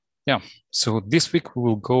Yeah, so this week we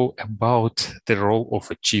will go about the role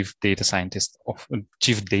of a chief data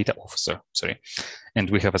officer, sorry. And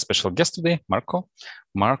we have a special guest today, Marco.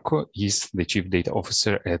 Marco is the chief data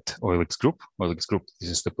officer at OLX Group. OLX Group,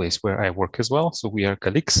 this is the place where I work as well. So we are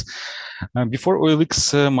colleagues. Before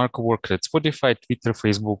OLX, Marco worked at Spotify, Twitter,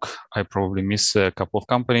 Facebook. I probably miss a couple of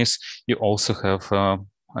companies. You also have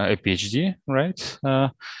a PhD, right?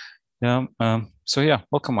 Yeah. So yeah,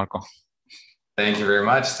 welcome, Marco. Thank you very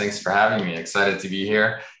much. Thanks for having me. Excited to be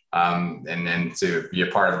here and then to be a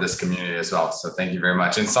part of this community as well. So thank you very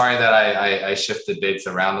much. And sorry that I shifted dates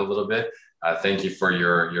around a little bit. Thank you for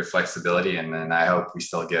your flexibility. And then I hope we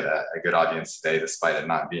still get a good audience today, despite it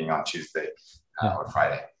not being on Tuesday Yeah. or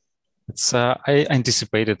Friday. I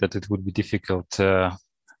anticipated that it would be difficult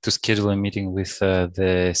to schedule a meeting with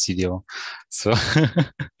the CDO. So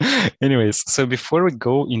anyways, so before we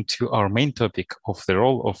go into our main topic of the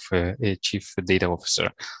role of a chief data officer,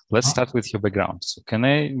 let's start with your background. So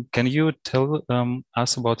can you tell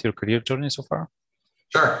us about your career journey so far?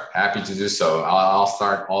 Sure, happy to do so. I'll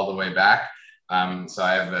start all the way back. So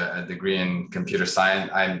I have a degree in computer science.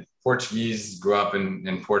 I'm Portuguese, grew up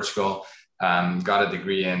in Portugal, got a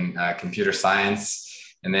degree in computer science.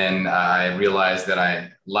 And then I realized that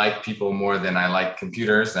I like people more than I like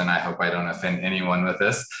computers. And I hope I don't offend anyone with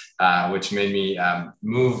this, which made me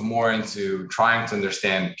move more into trying to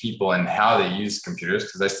understand people and how they use computers,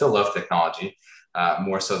 because I still love technology.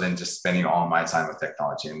 More so than just spending all my time with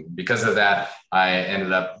technology. And because of that, I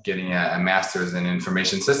ended up getting a master's in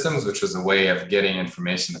information systems, which was a way of getting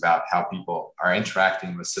information about how people are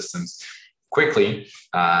interacting with systems quickly,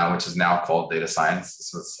 which is now called data science.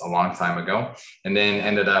 This was a long time ago. And then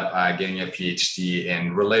ended up getting a PhD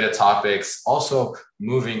in related topics, also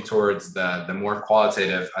moving towards the more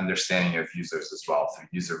qualitative understanding of users as well, through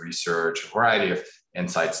user research, a variety of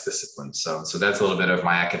insights disciplines. So that's a little bit of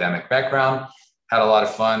my academic background. Had a lot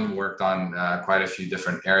of fun, worked on quite a few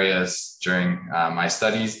different areas during my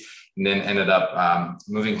studies, and then ended up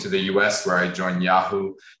moving to the US, where I joined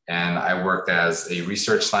Yahoo, and I worked as a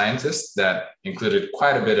research scientist that included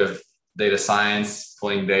quite a bit of data science,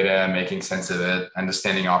 pulling data, making sense of it,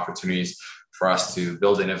 understanding opportunities for us to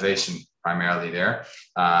build innovation primarily there.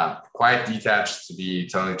 Quite detached, to be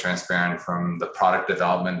totally transparent, from the product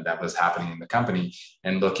development that was happening in the company,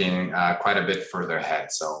 and looking quite a bit further ahead.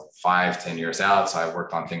 So 5-10 years out. So I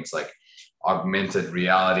worked on things like augmented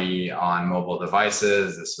reality on mobile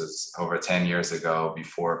devices. This was over 10 years ago,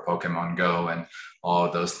 before Pokemon Go and all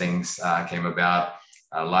of those things came about.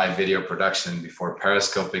 Live video production before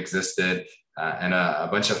Periscope existed, and a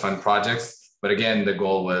bunch of fun projects. But again, the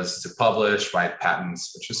goal was to publish, write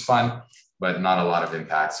patents, which was fun, but not a lot of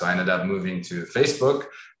impact. So I ended up moving to Facebook.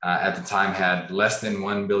 At the time, had less than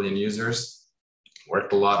 1 billion users.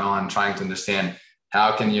 Worked a lot on trying to understand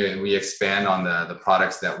how can we expand on the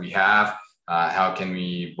products that we have. How can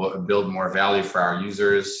we build more value for our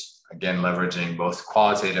users? Again, leveraging both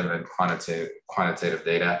qualitative and quantitative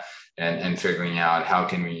data, and figuring out how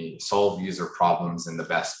can we solve user problems in the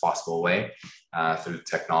best possible way, through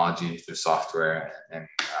technology, through software, and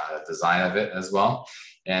design of it as well.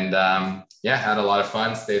 And yeah, had a lot of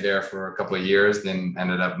fun, stayed there for a couple of years, then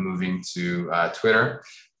ended up moving to Twitter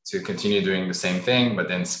to continue doing the same thing, but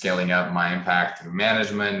then scaling up my impact through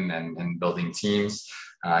management and building teams.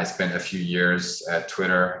 I spent a few years at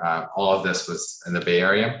Twitter. All of this was in the Bay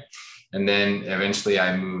Area. And then eventually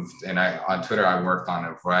I moved, and on Twitter, I worked on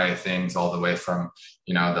a variety of things, all the way from,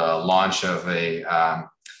 the launch of a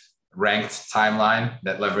ranked timeline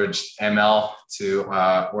that leveraged ML to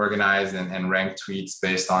organize and rank tweets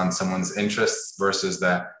based on someone's interests versus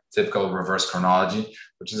the typical reverse chronology,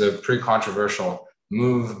 which is a pretty controversial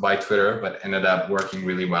move by Twitter, but ended up working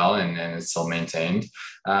really well, and it's still maintained.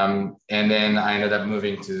 And then I ended up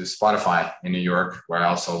moving to Spotify in New York, where I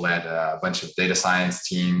also led a bunch of data science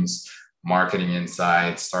teams, marketing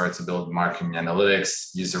insights, started to build marketing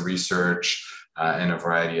analytics, user research, and a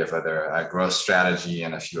variety of other growth strategy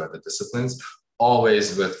and a few other disciplines,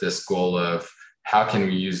 always with this goal of how can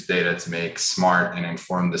we use data to make smart and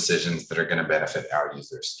informed decisions that are going to benefit our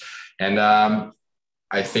users. And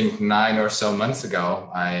I think 9 or so months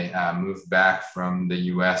ago, I moved back from the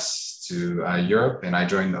US to Europe, and I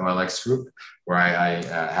joined the OLX Group, where I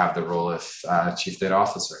have the role of Chief Data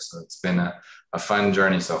Officer. So it's been a fun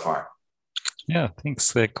journey so far. Yeah,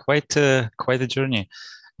 thanks. Quite a journey.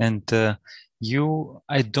 And I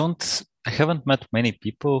haven't met many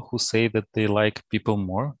people who say that they like people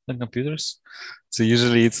more than computers. So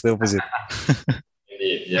usually it's the opposite.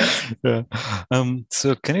 Indeed, yes. Yeah.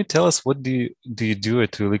 So can you tell us what do you do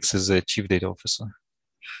at OLX as a chief data officer?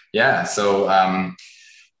 Yeah. So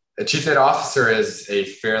A chief data officer is a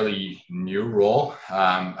fairly new role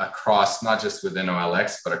across, not just within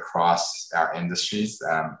OLX, but across our industries.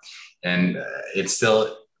 And it's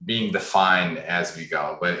still being defined as we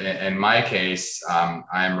go. But in my case,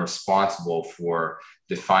 I'm responsible for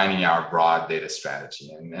defining our broad data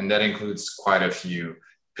strategy. And that includes quite a few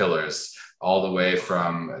pillars, all the way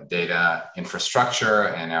from data infrastructure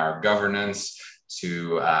and our governance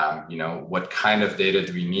to what kind of data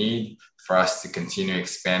do we need for us to continue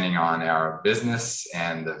expanding on our business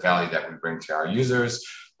and the value that we bring to our users,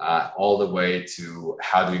 all the way to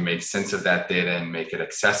how do we make sense of that data and make it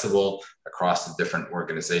accessible across the different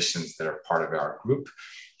organizations that are part of our group.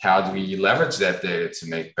 How do we leverage that data to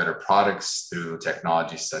make better products through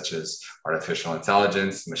technologies such as artificial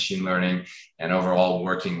intelligence, machine learning, and overall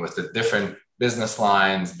working with the different business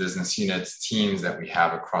lines, business units, teams that we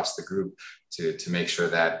have across the group to make sure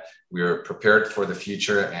that we're prepared for the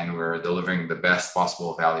future and we're delivering the best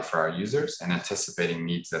possible value for our users and anticipating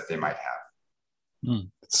needs that they might have.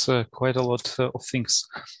 It's quite a lot of things.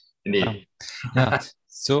 Indeed. Yeah.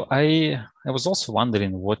 So I was also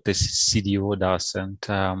wondering what the CDO does, and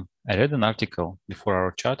I read an article before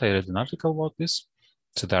our chat. I read an article about this.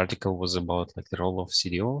 So the article was about like the role of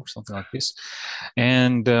CDO or something like this.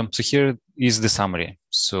 And so here is the summary.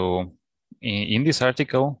 So in this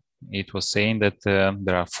article, it was saying that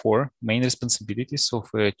there are 4 main responsibilities of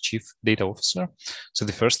a chief data officer. So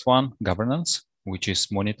the first one, governance, which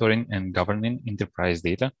is monitoring and governing enterprise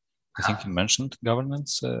data. I think you mentioned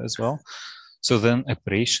governance as well. So then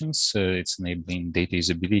operations, it's enabling data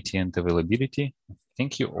usability and availability. I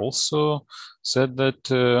think you also said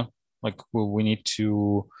that we need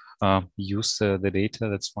to use the data.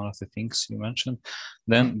 That's one of the things you mentioned.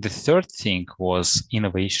 Then the third thing was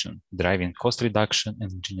innovation, driving cost reduction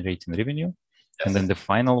and generating revenue. Yes. And then the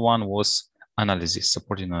final one was analysis,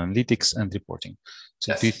 supporting analytics and reporting.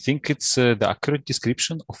 So yes. Do you think it's the accurate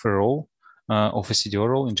description of a role, of a CDO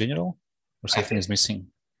role in general, or something is missing?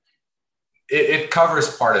 It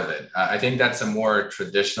covers part of it. I think that's a more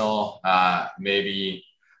traditional, maybe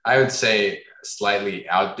I would say slightly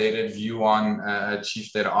outdated view on a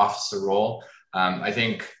chief data officer role. I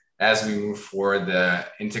think as we move forward, the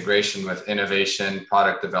integration with innovation,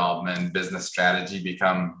 product development, business strategy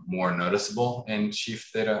become more noticeable in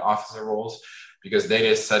chief data officer roles, because data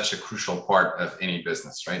is such a crucial part of any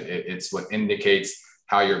business, right? It's what indicates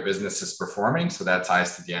how your business is performing. So that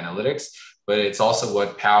ties to the analytics, but it's also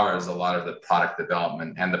what powers a lot of the product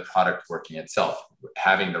development and the product working itself.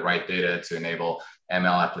 Having the right data to enable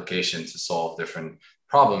ML application to solve different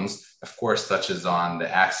problems, of course, touches on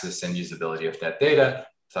the access and usability of that data,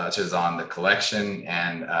 touches on the collection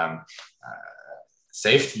and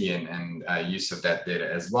safety and use of that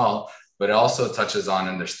data as well. But it also touches on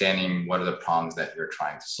understanding what are the problems that you're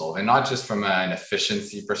trying to solve. And not just from an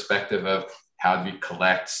efficiency perspective of how do we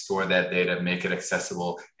collect, store that data, make it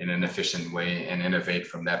accessible in an efficient way and innovate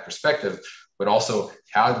from that perspective, but also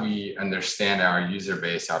how do we understand our user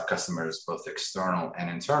base, our customers, both external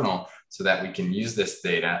and internal, so that we can use this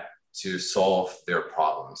data to solve their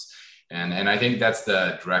problems. And I think that's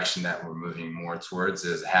the direction that we're moving more towards,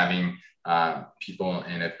 is having people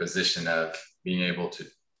in a position of being able to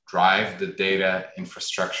drive the data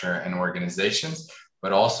infrastructure and organizations,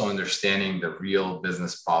 but also understanding the real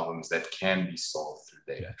business problems that can be solved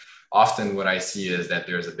through data. Often what I see is that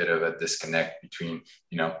there's a bit of a disconnect between,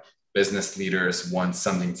 business leaders want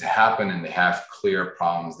something to happen and they have clear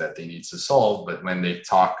problems that they need to solve. But when they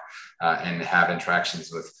talk and have interactions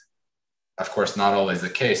with, of course, not always the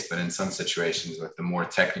case, but in some situations with the more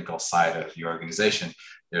technical side of the organization,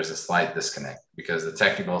 there's a slight disconnect, because the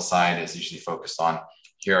technical side is usually focused on,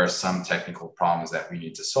 here are some technical problems that we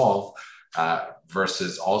need to solve,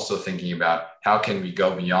 versus also thinking about how can we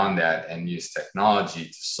go beyond that and use technology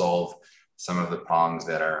to solve some of the problems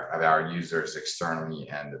that are of our users externally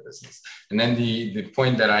and the business. And then the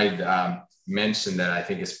point that I mentioned that I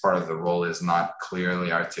think is part of the role is not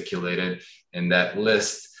clearly articulated in that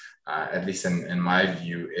list, at least in my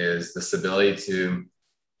view, is this ability to,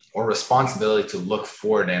 or responsibility to look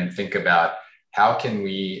forward and think about how can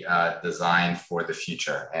we design for the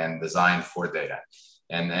future and design for data.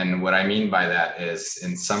 And what I mean by that is,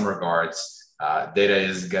 in some regards, data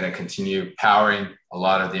is going to continue powering a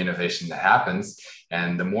lot of the innovation that happens.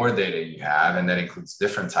 And the more data you have, and that includes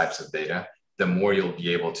different types of data, the more you'll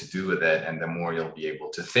be able to do with it, and the more you'll be able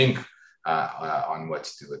to think on what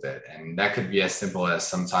to do with it. And that could be as simple as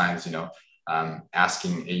sometimes,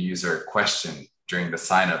 asking a user a question during the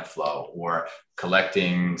sign-up flow, or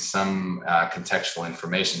collecting some contextual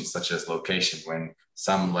information such as location when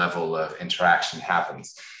some level of interaction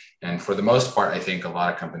happens. And for the most part, I think a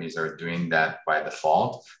lot of companies are doing that by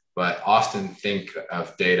default. but often think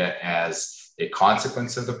of data as a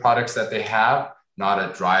consequence of the products that they have, not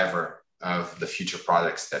a driver of the future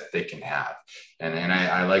products that they can have. And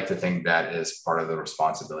I like to think that is part of the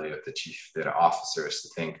responsibility of the chief data officer, is to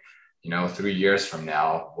think, 3 years from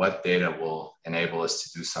now, what data will enable us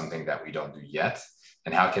to do something that we don't do yet?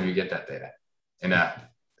 And how can we get that data in a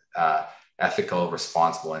ethical,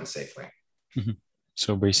 responsible, and safe way? Mm-hmm.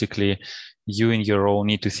 So basically, you in your role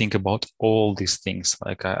need to think about all these things.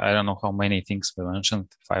 Like, I don't know how many things we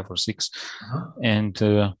mentioned, 5 or 6.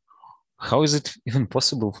 And how is it even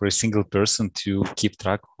possible for a single person to keep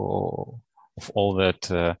track of all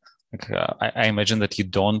that? I imagine that you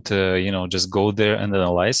don't, just go there and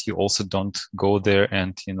analyze. You also don't go there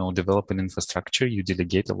and, develop an infrastructure. You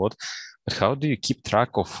delegate a lot. But how do you keep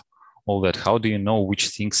track of all that? How do you know which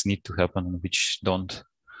things need to happen and which don't?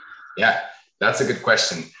 Yeah, that's a good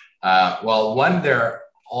question. Well, one, they're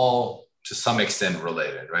all to some extent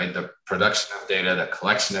related, right? The production of data, the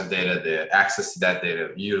collection of data, the access to that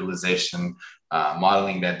data, utilization,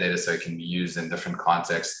 modeling that data so it can be used in different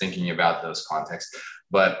contexts, thinking about those contexts.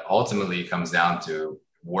 But ultimately, it comes down to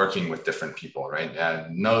working with different people, right?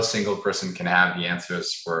 No single person can have the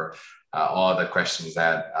answers for all the questions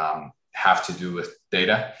that have to do with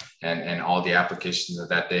data and all the applications of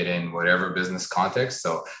that data in whatever business context.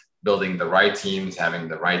 So building the right teams, having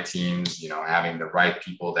the right teams, having the right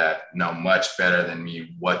people that know much better than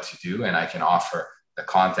me what to do. And I can offer the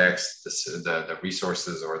context, the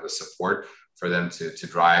resources or the support for them to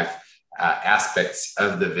drive aspects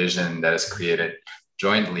of the vision that is created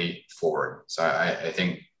jointly forward. So I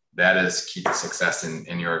think that is key to success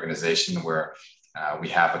in your organization, where we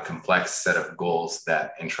have a complex set of goals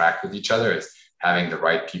that interact with each other. Is having the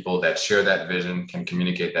right people that share that vision, can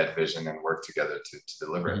communicate that vision, and work together to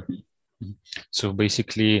deliver it. So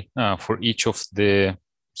basically, for each of the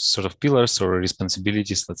sort of pillars or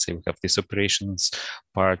responsibilities, let's say we have this operations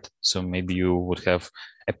part. So maybe you would have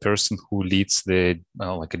a person who leads the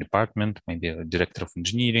like a department, maybe a director of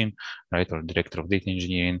engineering, right, or director of data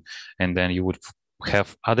engineering, and then you would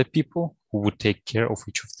have other people who would take care of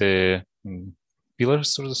each of the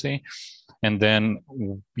pillars, so to say. And then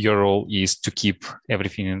your role is to keep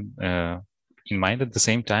everything in mind at the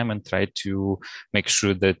same time and try to make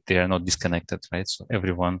sure that they are not disconnected, right? So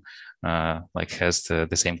everyone has the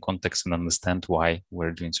same context and understand why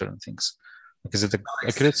we're doing certain things. Is it a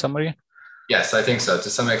accurate summary? Yes, I think so. To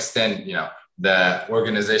some extent, the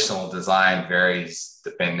organizational design varies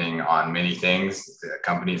depending on many things. The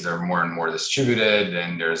companies are more and more distributed,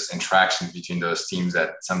 and there's interactions between those teams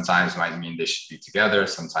that sometimes might mean they should be together,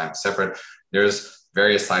 sometimes separate. There's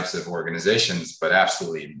various types of organizations, but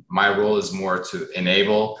absolutely, my role is more to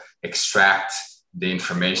enable, extract the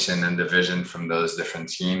information and the vision from those different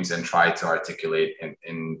teams and try to articulate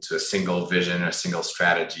into a single vision, a single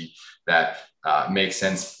strategy that makes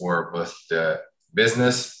sense for both the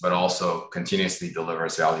business, but also continuously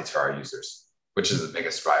delivers value to our users, which is the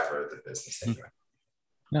biggest driver of the business anyway.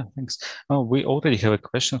 Yeah, thanks. Oh, we already have a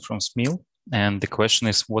question from Smil. And the question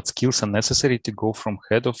is, what skills are necessary to go from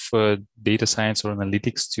head of data science or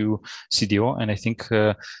analytics to CDO? And I think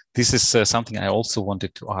this is something I also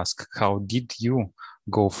wanted to ask. How did you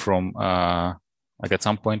go from, at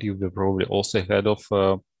some point you were probably also head of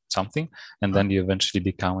something, and then you eventually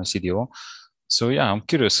become a CDO. So yeah, I'm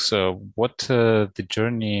curious what the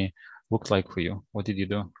journey looked like for you. What did you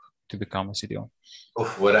do to become a CDO?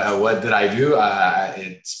 What did I do?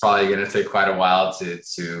 It's probably going to take quite a while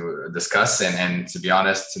to discuss and to be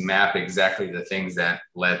honest, to map exactly the things that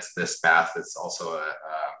led to this path. It's also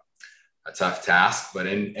a tough task, but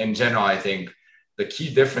in general, I think the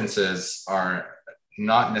key differences are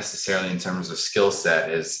not necessarily in terms of skill set,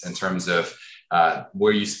 is in terms of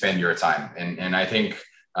where you spend your time. And I think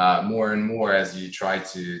more and more as you try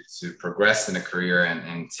to progress in a career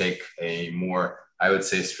and take a more, I would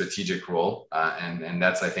say, strategic role. And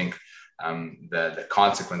that's, I think, the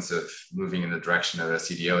consequence of moving in the direction of a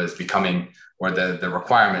CDO is becoming, or the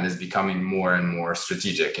requirement is becoming more and more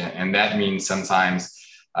strategic. And that means sometimes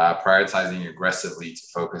prioritizing aggressively to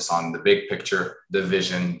focus on the big picture, the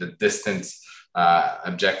vision, the distance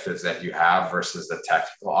objectives that you have versus the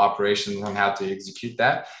tactical operations on how to execute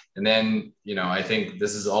that. And then, I think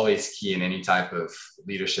this is always key in any type of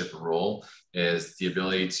leadership role, is the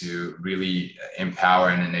ability to really empower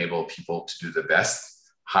and enable people to do the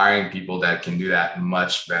best, hiring people that can do that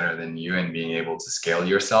much better than you, and being able to scale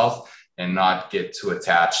yourself and not get too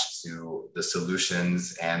attached to the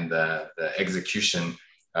solutions and the execution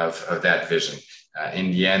of that vision.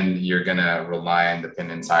 In the end, you're going to rely and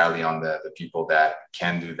depend entirely on the people that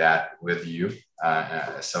can do that with you.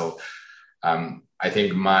 So I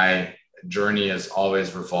think my journey has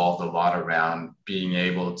always revolved a lot around being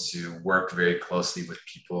able to work very closely with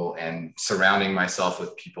people and surrounding myself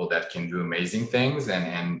with people that can do amazing things,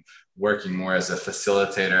 and working more as a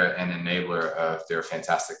facilitator and enabler of their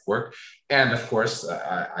fantastic work. And of course,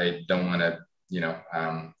 I don't want to,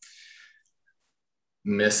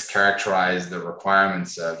 mischaracterize the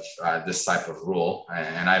requirements of this type of role.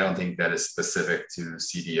 And I don't think that is specific to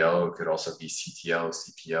CDO. It could also be CTO,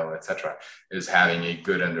 CPO, etc. Is having a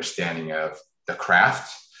good understanding of the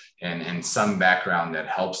craft and some background that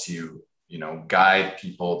helps you, guide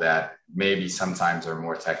people that maybe sometimes are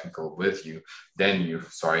more technical with you than you,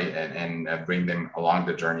 and bring them along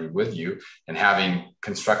the journey with you, and having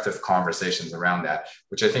constructive conversations around that,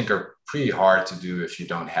 which I think are pretty hard to do if you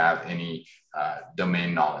don't have any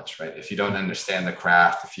domain knowledge, right? If you don't understand the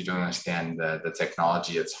craft, if you don't understand the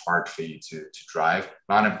technology, it's hard for you to drive,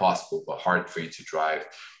 not impossible, but hard for you to drive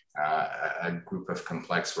a group of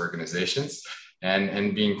complex organizations,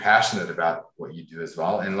 and being passionate about what you do as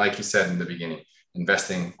well. And like you said in the beginning,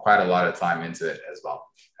 investing quite a lot of time into it as well.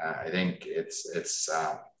 I think it's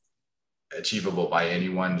achievable by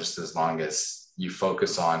anyone, just as long as you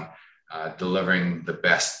focus on delivering the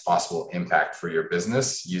best possible impact for your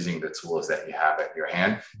business using the tools that you have at your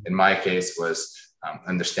hand. In my case was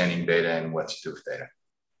understanding data and what to do with data.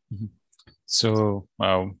 Mm-hmm. So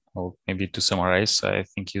well, maybe to summarize, I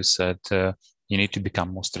think you said you need to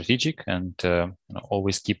become more strategic and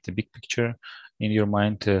always keep the big picture in your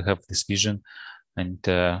mind, to have this vision, and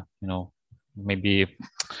maybe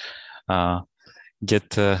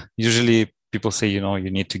get usually people say,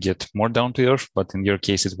 you need to get more down to earth, but in your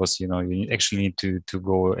case, it was, you actually need to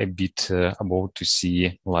go a bit above to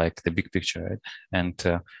see like the big picture, right?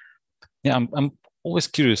 And I'm always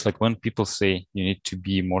curious, like when people say you need to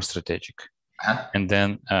be more strategic, and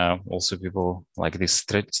then also people like this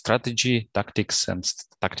strategy, tactics, and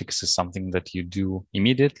tactics is something that you do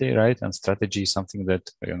immediately, right? And strategy is something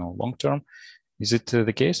that, long term. Is it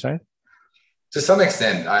the case, right? To some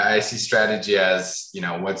extent, I see strategy as,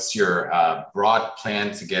 what's your broad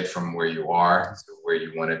plan to get from where you are to where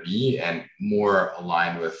you want to be, and more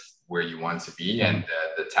aligned with where you want to be. And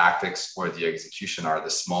the tactics or the execution are the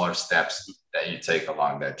smaller steps that you take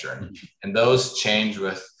along that journey. And those change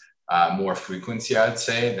with more frequency, I would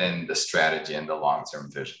say, than the strategy and the long-term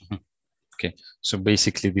vision. Okay. So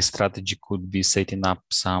basically the strategy could be setting up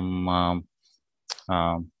some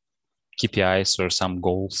KPIs or some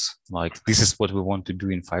goals, like this is what we want to do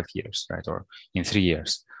in 5 years, right? Or in 3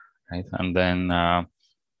 years, right? And then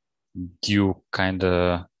you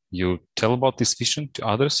tell about this vision to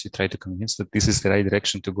others. You try to convince that this is the right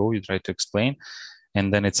direction to go. You try to explain,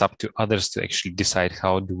 and then it's up to others to actually decide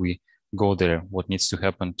how do we go there, what needs to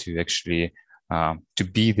happen to actually to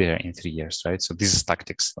be there in 3 years, right? So this is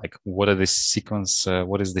tactics. Like what is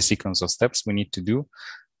the sequence of steps we need to do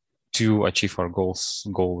to achieve our goal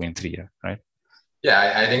in 3 years, right?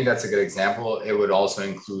 Yeah, I think that's a good example. It would also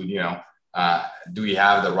include, do we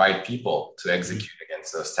have the right people to execute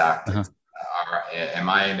against those tactics? Am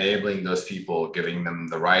I enabling those people, giving them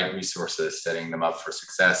the right resources, setting them up for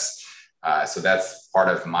success? So that's part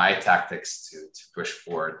of my tactics to push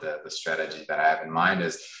forward the strategy that I have in mind,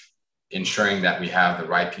 is ensuring that we have the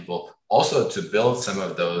right people. Also to build some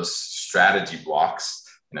of those strategy blocks.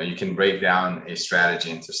 You can break down a strategy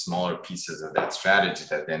into smaller pieces of that strategy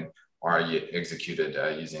that then are executed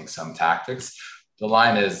using some tactics. The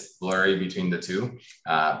line is blurry between the two,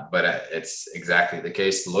 but it's exactly the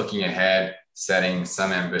case. Looking ahead, setting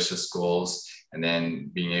some ambitious goals, and then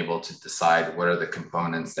being able to decide what are the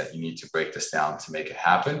components that you need to break this down to make it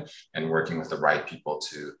happen, and working with the right people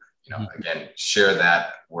to again, share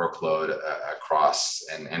that workload across,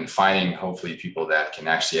 and finding hopefully people that can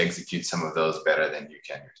actually execute some of those better than you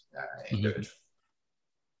can individually.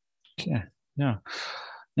 Okay, yeah.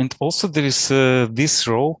 And also there is this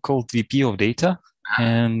role called VP of Data.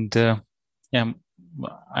 And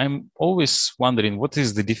I'm always wondering what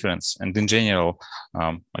is the difference. And in general,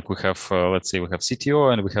 like we have, let's say we have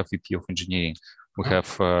CTO and we have VP of Engineering. We have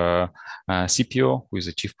CPO, who is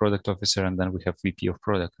a Chief Product Officer, and then we have VP of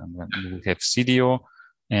Product, and then we have CDO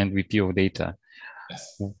and VP of Data.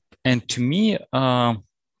 Yes. And to me,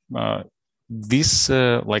 this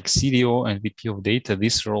like CDO and VP of Data,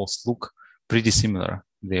 these roles look pretty similar.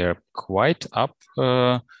 They're quite up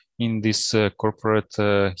in this corporate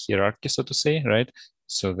hierarchy, so to say, right?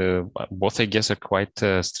 So both, I guess, are quite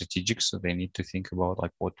strategic. So they need to think about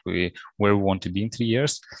like where we want to be in 3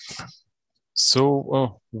 years.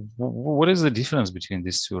 So what is the difference between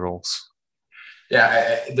these two roles?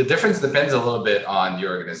 The difference depends a little bit on the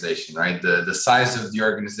organization, right? The size of the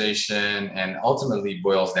organization and ultimately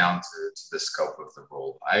boils down to the scope of the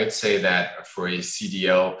role. I would say that for a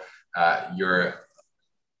CDO, you're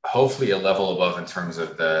hopefully a level above in terms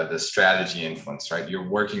of the strategy influence, right? You're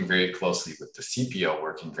working very closely with the CPO,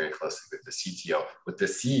 working very closely with the CTO, with the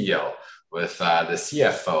CEO, with the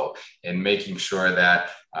CFO, and making sure that,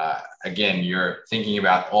 again, you're thinking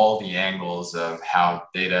about all the angles of how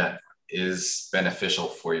data is beneficial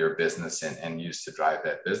for your business and used to drive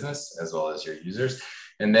that business as well as your users.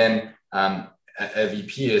 And then a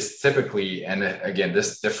VP is typically, and again,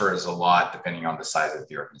 this differs a lot depending on the size of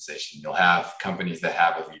the organization. You'll have companies that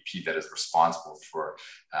have a VP that is responsible for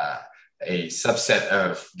a subset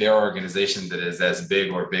of their organization that is as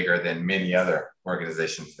big or bigger than many other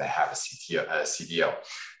organizations that have a CDO.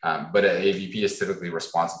 But a VP is typically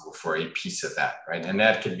responsible for a piece of that, right? And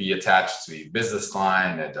that could be attached to a business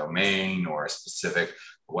line, a domain, or a specific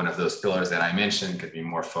one of those pillars that I mentioned could be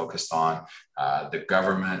more focused on the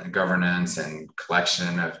governance and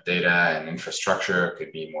collection of data and infrastructure. It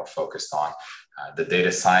could be more focused on the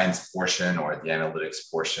data science portion or the analytics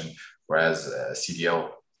portion, whereas a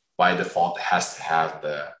CDO by default has to have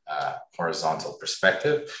the horizontal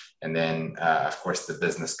perspective. And then, of course, the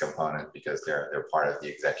business component because they're part of the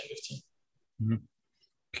executive team. Mm-hmm.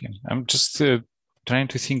 Okay, I'm just trying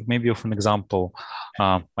to think maybe of an example.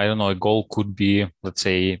 I don't know, a goal could be, let's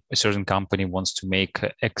say, a certain company wants to make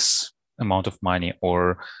X amount of money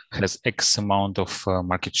or has X amount of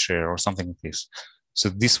market share or something like this. So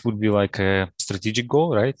this would be like a strategic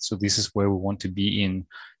goal, right? So this is where we want to be in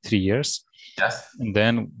 3 years. Yes. And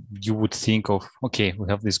then you would think of, okay, we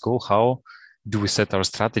have this goal. How do we set our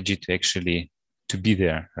strategy to actually to be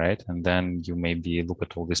there, right? And then you maybe look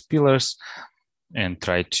at all these pillars and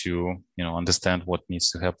try to, understand what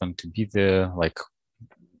needs to happen to be there, like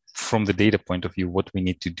from the data point of view, what we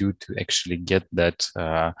need to do to actually get that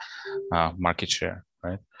market share,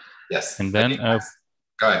 right? Yes. And then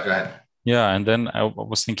go ahead. Yeah, and then I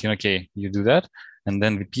was thinking, okay, you do that, and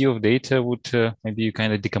then VP of data would maybe you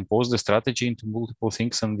kind of decompose the strategy into multiple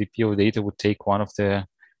things, and VP of data would take one of the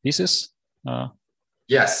pieces.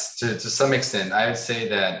 Yes, to some extent, I would say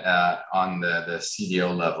that on the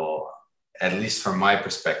CDO level, at least from my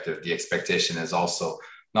perspective, the expectation is also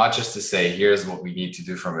not just to say, here's what we need to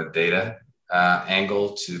do from a data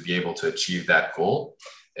angle to be able to achieve that goal.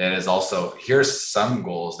 It is also, here's some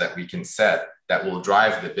goals that we can set that will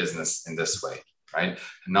drive the business in this way, right?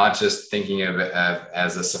 Not just thinking of it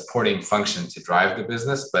as a supporting function to drive the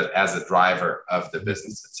business, but as a driver of the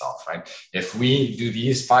business itself, right? If we do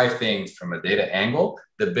these 5 things from a data angle,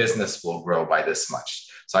 the business will grow by this much.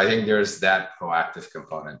 So I think there's that proactive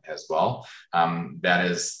component as well. That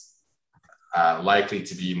is likely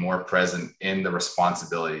to be more present in the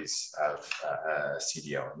responsibilities of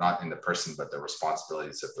CDO, not in the person, but the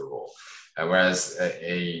responsibilities of the role. Whereas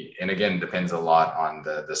and again, depends a lot on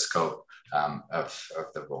the scope of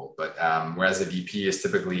the role. But whereas a VP is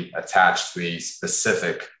typically attached to a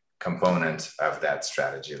specific component of that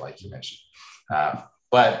strategy, like you mentioned.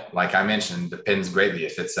 But like I mentioned, depends greatly.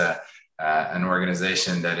 If it's an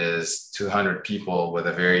organization that is 200 people with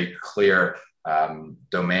a very clear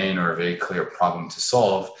domain or a very clear problem to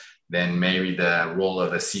solve, then maybe the role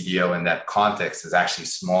of a CDO in that context is actually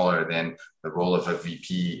smaller than the role of a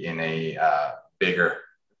VP in a bigger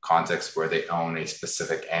context where they own a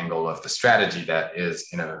specific angle of the strategy that is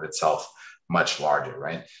in and of itself much larger,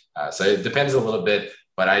 right? So it depends a little bit,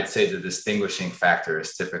 but I'd say the distinguishing factor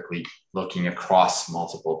is typically looking across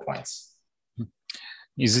multiple points.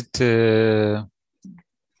 Is it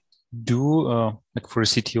like for a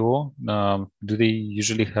CTO, do they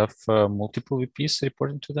usually have multiple VPs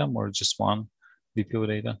reporting to them or just one VP of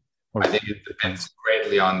data? Or I think it depends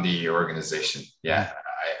greatly on the organization. Yeah,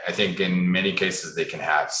 I think in many cases they can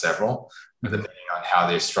have several, but depending on how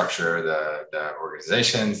they structure the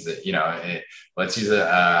organizations. Let's use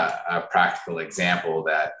a practical example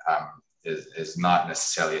that is not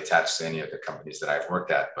necessarily attached to any of the companies that I've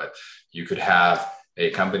worked at, but you could have a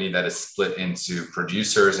company that is split into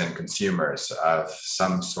producers and consumers of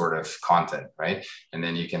some sort of content, right? And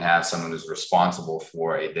then you can have someone who's responsible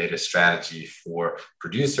for a data strategy for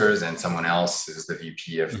producers and someone else is the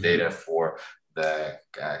VP of data for the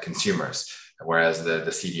consumers. Whereas the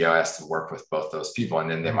CDO has to work with both those people. And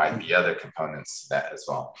then there might be other components to that as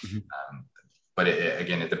well. But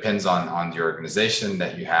again, it depends on the organization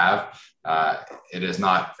that you have. It is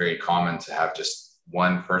not very common to have just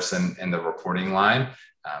one person in the reporting line.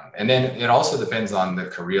 And then it also depends on the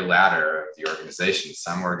career ladder of the organization.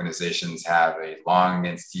 Some organizations have a long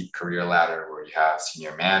and steep career ladder where you have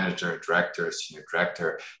senior manager, director, senior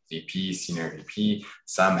director, VP, senior VP.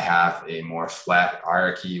 Some have a more flat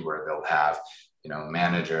hierarchy where they'll have,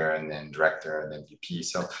 manager and then director and then VP.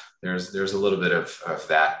 So there's a little bit of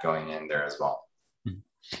that going in there as well.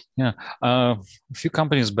 Yeah, a few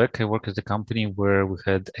companies back, I worked at a company where we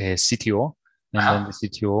had a CTO, and then the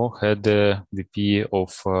CTO had the VP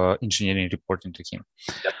of engineering reporting to him.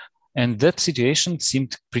 Yep. And that situation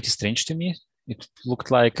seemed pretty strange to me. It looked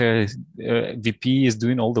like a VP is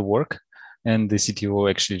doing all the work, and the CTO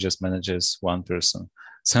actually just manages one person.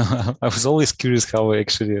 So I was always curious how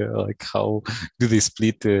actually, how do they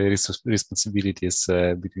split responsibilities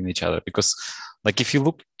between each other? Because if you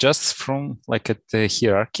look just from at the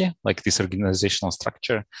hierarchy, this organizational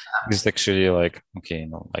structure, it's actually okay,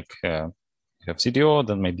 you have CTO,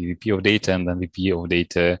 then maybe VP of data, and then VP of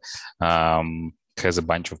data has a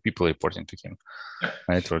bunch of people reporting to him,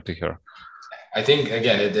 right, or to her. I think,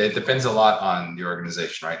 again, it depends a lot on the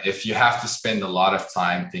organization, right? If you have to spend a lot of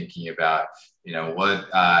time thinking about,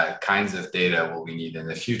 what kinds of data will we need in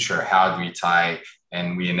the future? How do we tie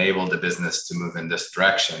and we enable the business to move in this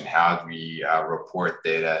direction? How do we report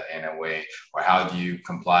data in a way, or how do you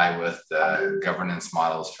comply with the governance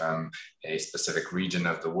models from a specific region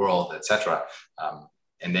of the world, et cetera?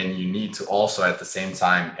 And then you need to also at the same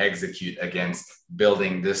time execute against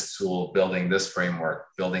building this tool, building this framework,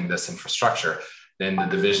 building this infrastructure. Then the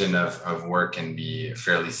division of work can be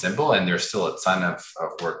fairly simple, and there's still a ton of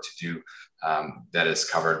work to do that is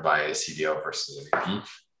covered by a CDO versus a VP.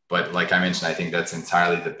 But like I mentioned, I think that's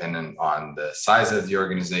entirely dependent on the size of the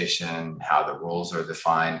organization, how the roles are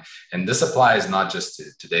defined. And this applies not just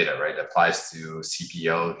to data, right? It applies to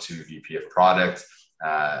CPO, to VP of product,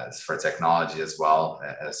 for technology as well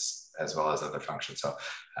as other functions. So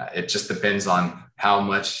it just depends on how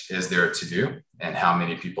much is there to do and how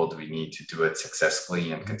many people do we need to do it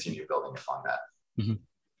successfully and continue building upon that. Mm-hmm.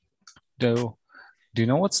 Do you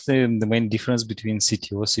know what's the main difference between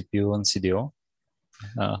CTO, CPO, and CDO?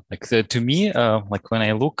 To me, when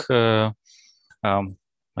I look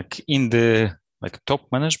in the top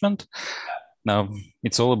management, now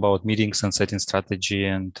it's all about meetings and setting strategy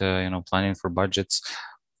and planning for budgets.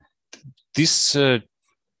 The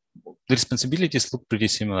responsibilities look pretty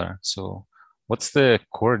similar. So what's the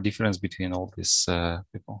core difference between all these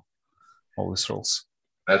people, all these roles?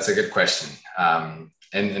 That's a good question.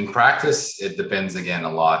 And in practice, it depends again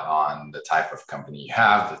a lot on the type of company you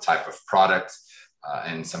have, the type of product.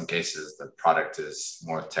 In some cases, the product is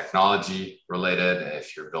more technology related.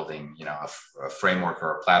 If you're building, a framework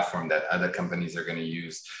or a platform that other companies are going to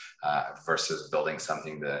use versus building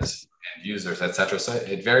something that's end users, et cetera. So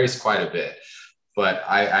it varies quite a bit. But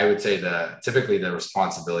I would say typically the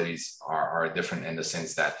responsibilities are different in the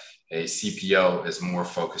sense that a CPO is more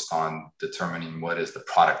focused on determining what is the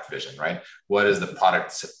product vision, right? What is the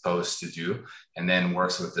product supposed to do? And then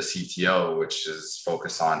works with the CTO, which is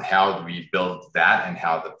focused on how do we build that and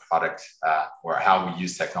how the product or how we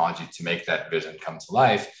use technology to make that vision come to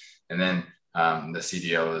life. And then the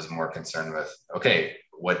CDO is more concerned with, okay,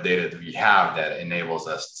 what data do we have that enables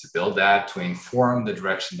us to build that, to inform the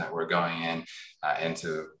direction that we're going in, and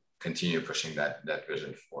to continue pushing that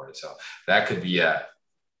vision forward. So that could be a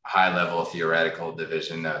high-level theoretical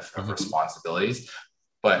division of responsibilities.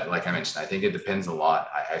 But like I mentioned, I think it depends a lot.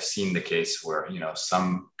 I've seen the case where,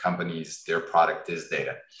 some companies, their product is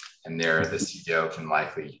data, and there the CTO can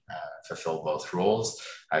likely fulfill both roles.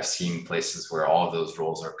 I've seen places where all of those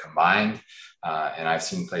roles are combined. And I've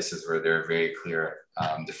seen places where they're very clear,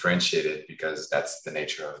 differentiated, because that's the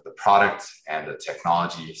nature of the product and the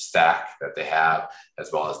technology stack that they have,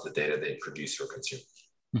 as well as the data they produce or consume.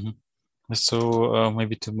 Mm-hmm. So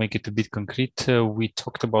maybe to make it a bit concrete, we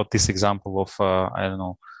talked about this example of,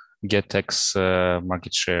 get X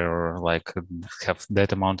market share or have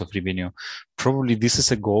that amount of revenue. Probably this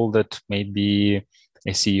is a goal that maybe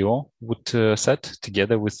a CEO would set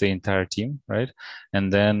together with the entire team, right?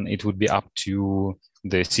 And then it would be up to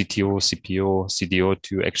the CTO, CPO, CDO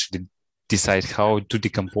to actually decide how to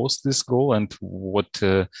decompose this goal and what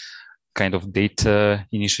kind of data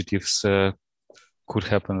initiatives could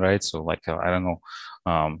happen, right? So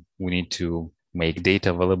we need to make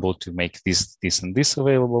data available to make this and this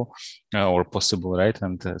available or possible, right?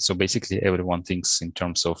 And so basically everyone thinks in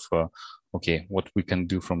terms of, okay, what we can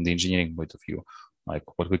do from the engineering point of view,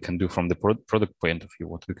 what we can do from the product point of view,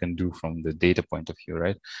 what we can do from the data point of view,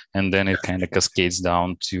 right? And then it kind of cascades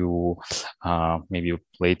down to maybe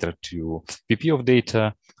later to VP of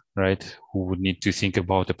data, right? Who would need to think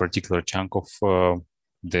about a particular chunk of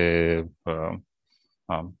the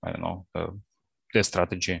I don't know, the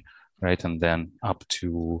strategy, right? And then up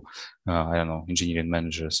to, I don't know, engineering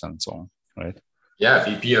managers and so on, right? Yeah,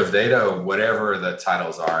 VP of data, whatever the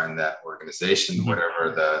titles are in that organization,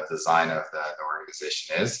 whatever the design of the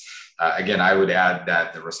organization is. Again, I would add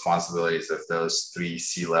that the responsibilities of those three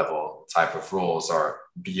C-level type of roles are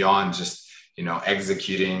beyond just,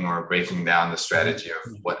 executing or breaking down the strategy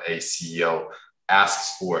of what a CEO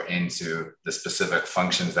asks for into the specific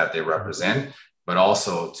functions that they represent, but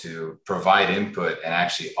also to provide input and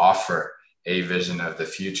actually offer a vision of the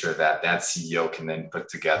future that CEO can then put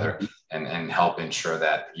together and help ensure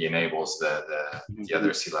that he enables the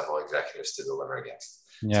other C-level executives to deliver against.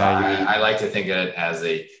 Yeah, so I like to think of it as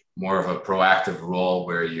a more of a proactive role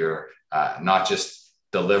where you're not just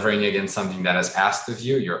delivering against something that is asked of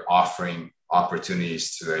you, you're offering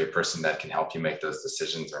opportunities to a person that can help you make those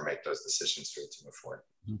decisions or make those decisions for you to move forward.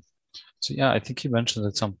 So yeah, I think you mentioned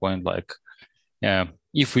at some point, like,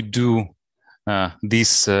 if we do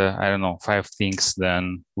these, I don't know, 5 things,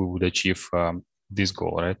 then we would achieve this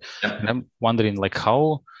goal, right? Yep. And I'm wondering, like,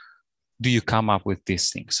 how do you come up with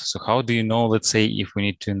these things? So how do you know, let's say, if we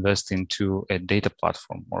need to invest into a data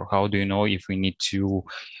platform, or how do you know if we need to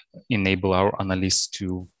enable our analysts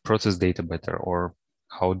to process data better, or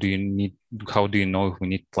how do you know if we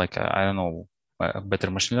need, like, I don't know, a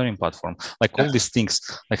better machine learning platform, like all these things,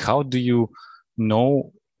 like how do you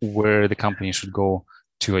know where the company should go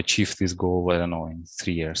to achieve this goal, I don't know, in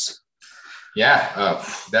 3 years? Yeah,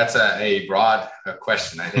 that's a broad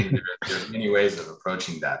question. I think there's many ways of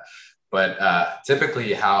approaching that. But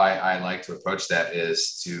typically how I like to approach that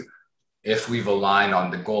is to, if we've aligned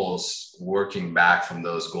on the goals, working back from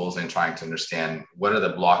those goals and trying to understand what are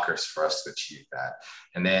the blockers for us to achieve that.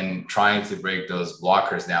 And then trying to break those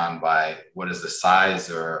blockers down by what is the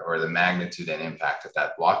size or the magnitude and impact of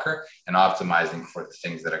that blocker, and optimizing for the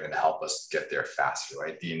things that are going to help us get there faster,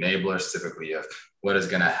 right? The enablers typically of what is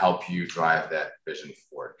going to help you drive that vision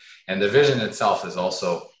forward. And the vision itself is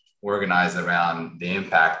also organized around the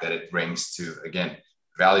impact that it brings to, again,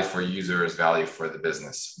 value for users, value for the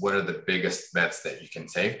business. What are the biggest bets that you can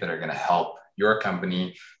take that are going to help your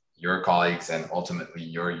company, your colleagues, and ultimately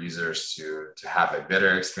your users to have a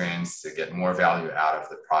better experience, to get more value out of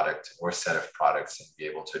the product or set of products and be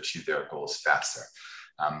able to achieve their goals faster.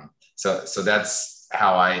 So that's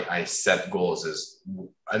how I set goals, is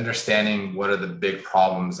understanding what are the big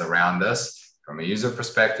problems around us from a user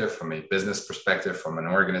perspective, from a business perspective, from an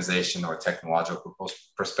organization or technological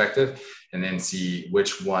perspective, and then see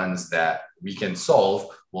which ones that we can solve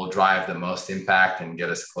will drive the most impact and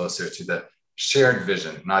get us closer to the shared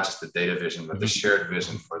vision, not just the data vision, but the shared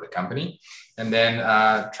vision for the company. And then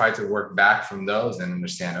try to work back from those and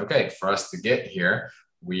understand, okay, for us to get here,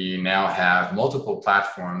 we now have multiple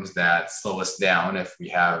platforms that slow us down. If we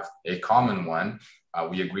have a common one,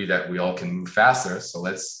 we agree that we all can move faster. So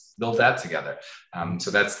let's build that together.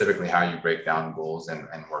 So that's typically how you break down goals and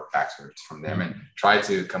work backwards from them, and try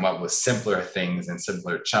to come up with simpler things and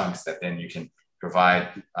simpler chunks that then you can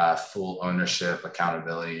provide full ownership,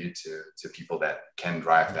 accountability to people that can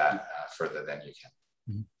drive that further than you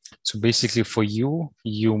can. So basically for you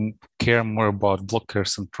care more about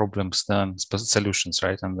blockers and problems than solutions,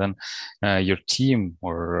 right? And then your team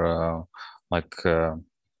or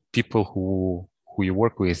people who you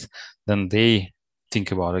work with, then they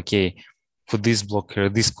think about, okay, for this blocker,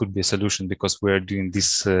 this could be a solution because we're doing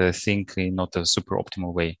this thing in not a super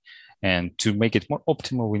optimal way. And to make it more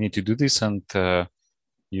optimal, we need to do this. And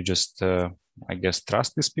you just, I guess,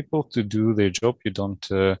 trust these people to do their job. You don't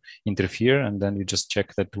interfere. And then you just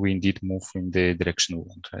check that we indeed move in the direction we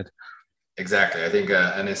want, right? Exactly. I think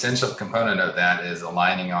an essential component of that is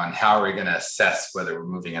aligning on how are we going to assess whether we're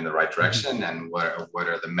moving in the right direction, and what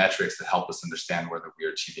are the metrics that help us understand whether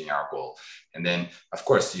we're achieving our goal. And then, of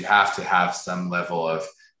course, you have to have some level of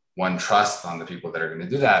trust on the people that are going to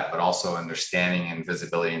do that, but also understanding and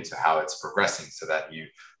visibility into how it's progressing so that you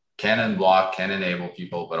can unblock, can enable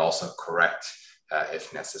people, but also correct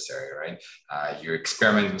if necessary, right? You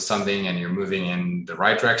experiment with something and you're moving in the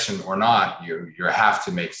right direction or not, you have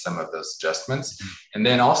to make some of those adjustments. And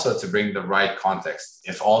then also to bring the right context.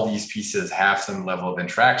 If all these pieces have some level of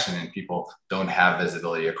interaction and people don't have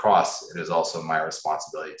visibility across, it is also my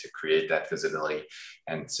responsibility to create that visibility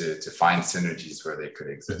and to find synergies where they could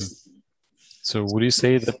exist. So would you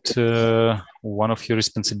say that one of your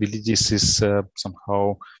responsibilities is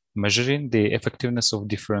somehow measuring the effectiveness of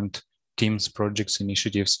different teams, projects,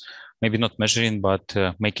 initiatives, maybe not measuring, but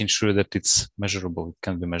making sure that it's measurable, it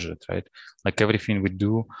can be measured, right? Like everything we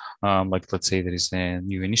do, like let's say there is a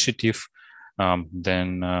new initiative,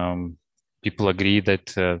 then people agree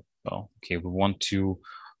that, okay, we want to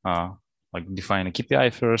like define a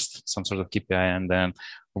KPI first, some sort of KPI, and then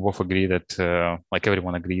we both agree that like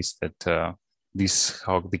everyone agrees that this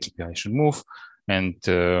how the KPI should move, and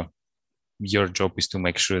your job is to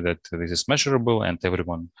make sure that this is measurable and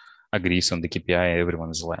everyone agrees on the KPI, everyone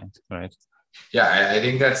is aligned, right? Yeah, I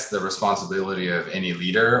think that's the responsibility of any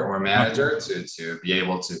leader or manager to be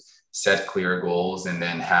able to set clear goals and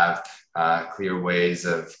then have clear ways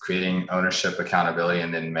of creating ownership, accountability,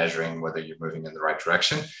 and then measuring whether you're moving in the right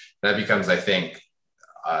direction. That becomes, I think,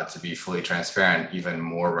 to be fully transparent, even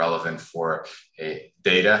more relevant for a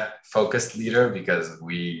data focused leader, because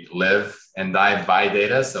we live and die by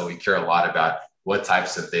data. So we care a lot about what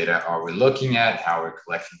types of data are we looking at, how we're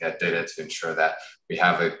collecting that data to ensure that we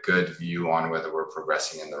have a good view on whether we're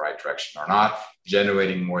progressing in the right direction or not,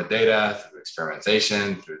 generating more data through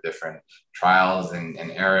experimentation, through different trials and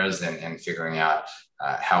errors, and figuring out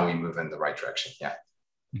how we move in the right direction. Yeah.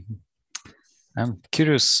 Mm-hmm. I'm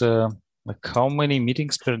curious, like how many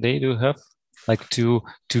meetings per day do you have? Like to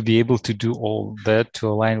be able to do all that, to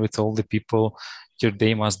align with all the people, your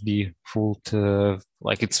day must be full to,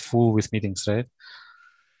 like it's full with meetings, right?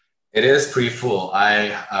 It is pretty full.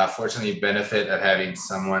 I fortunately benefit of having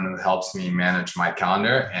someone who helps me manage my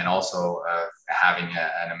calendar, and also having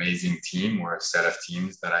an amazing team or a set of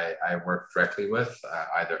teams that I work directly with,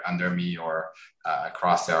 either under me or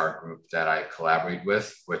across our group that I collaborate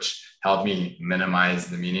with, which help me minimize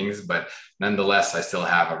the meetings. But nonetheless, I still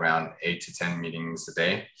have around 8 to 10 meetings a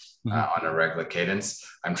day on a regular cadence.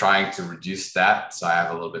 I'm trying to reduce that so I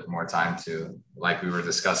have a little bit more time to, like we were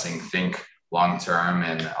discussing, think long-term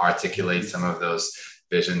and articulate some of those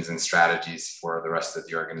visions and strategies for the rest of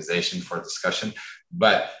the organization for discussion.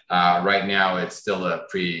 But right now it's still a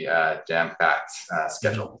pretty jam-packed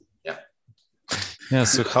schedule. Yeah. Yeah.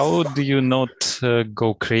 So how do you not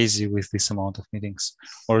go crazy with this amount of meetings?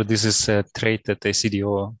 Or this is a trait that a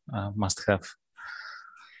CDO must have?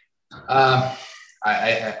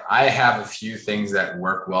 I have a few things that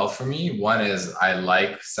work well for me. One is I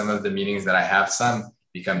like some of the meetings that I have. Some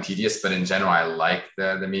become tedious, but in general, I like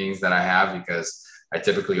the meetings that I have because I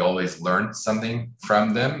typically always learn something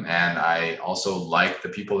from them. And I also like the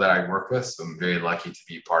people that I work with. So I'm very lucky to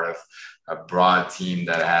be part of a broad team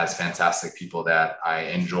that has fantastic people that I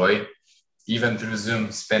enjoy, even through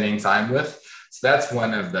Zoom, spending time with. So that's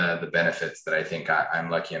one of the benefits that I think I'm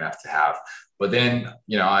lucky enough to have. But then,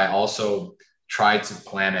 I also try to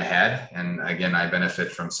plan ahead. And again, I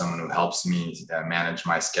benefit from someone who helps me manage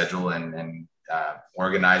my schedule and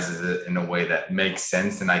organizes it in a way that makes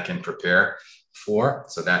sense and I can prepare for.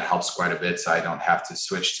 So that helps quite a bit. So I don't have to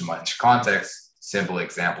switch too much context. Simple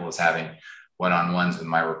example is having one-on-ones with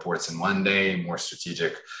my reports in one day, more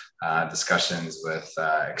strategic discussions with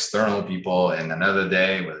external people in another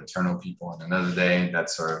day, with internal people in another day, that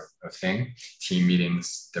sort of thing. Team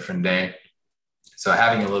meetings, different day. So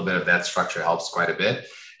having a little bit of that structure helps quite a bit.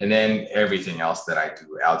 And then everything else that I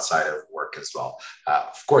do outside of work as well.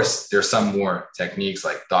 Of course, there's some more techniques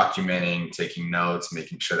like documenting, taking notes,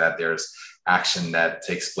 making sure that there's action that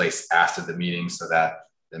takes place after the meeting so that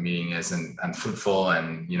the meeting isn't unfruitful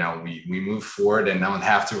and, we move forward and don't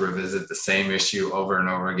have to revisit the same issue over and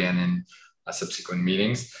over again in subsequent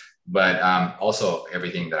meetings. But also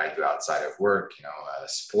everything that I do outside of work,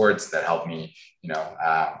 sports that help me,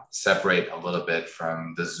 separate a little bit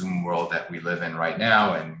from the Zoom world that we live in right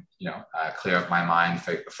now and, clear up my mind,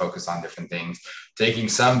 focus on different things, taking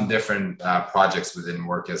some different projects within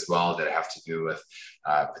work as well that have to do with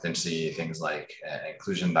potentially things like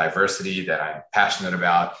inclusion, diversity that I'm passionate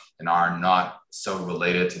about and are not so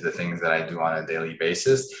related to the things that I do on a daily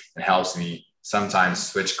basis. It helps me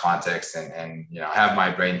sometimes switch context and have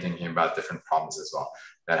my brain thinking about different problems as well.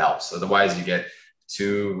 That helps. Otherwise, you get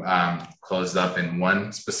too closed up in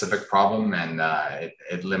one specific problem, and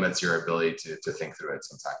it limits your ability to think through it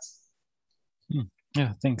sometimes.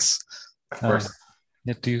 Yeah, thanks. Of course.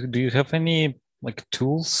 Yeah, do you have any like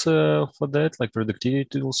tools for that, like productivity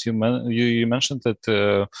tools? You mentioned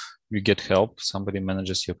that you get help. Somebody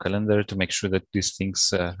manages your calendar to make sure that these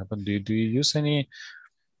things happen. Do you use any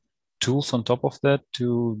tools on top of that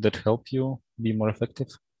that help you be more effective?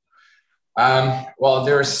 Well,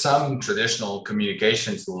 there are some traditional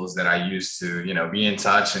communication tools that I use to, be in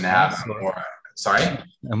touch and have more. Sorry,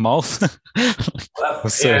 a mouth. Well,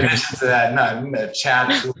 in addition to that,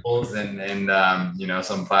 chat tools and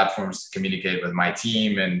some platforms to communicate with my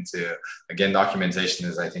team and again, documentation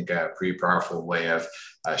is, I think, a pretty powerful way of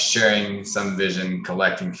sharing some vision,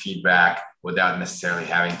 collecting feedback without necessarily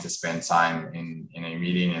having to spend time in a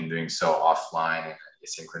meeting and doing so offline,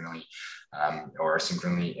 asynchronously. Or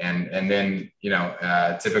synchronally, and then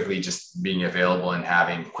typically just being available and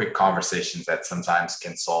having quick conversations that sometimes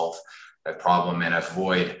can solve a problem and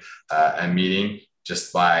avoid a meeting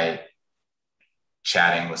just by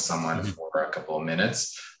chatting with someone for a couple of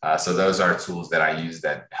minutes. So those are tools that I use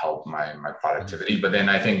that help my productivity. But then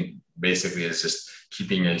I think basically it's just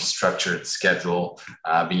keeping a structured schedule,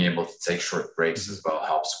 being able to take short breaks as well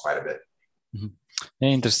helps quite a bit. Yeah,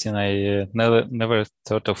 interesting. I never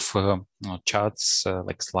thought of chats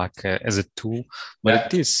like Slack as a tool, but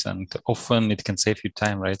it is, and often it can save you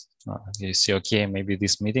time, right? You see, okay, maybe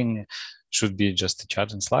this meeting should be just a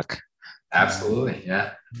chat in Slack. Absolutely,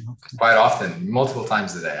 yeah. Okay. Quite often, multiple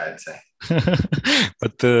times a day, I'd say.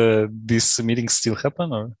 But these meetings still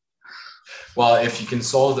happen, or? Well, if you can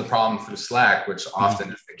solve the problem through Slack, which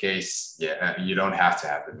often is the case, you don't have to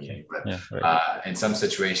have the meeting. But in some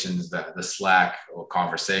situations, the Slack or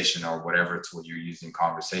conversation or whatever tool you're using,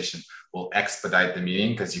 conversation, will expedite the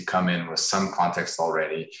meeting because you come in with some context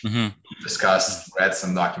already, discussed, read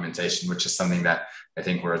some documentation, which is something that I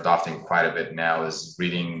think we're adopting quite a bit now, is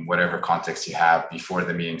reading whatever context you have before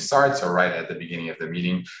the meeting starts or right at the beginning of the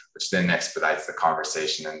meeting, which then expedites the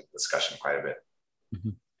conversation and discussion quite a bit.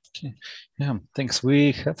 Okay, yeah, thanks.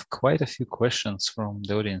 We have quite a few questions from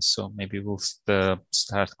the audience, so maybe we'll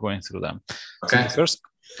start going through them. Okay. So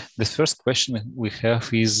the first question we have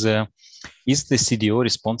is the CDO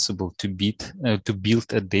responsible to build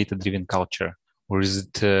a data-driven culture, or is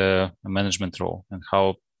it a management role, and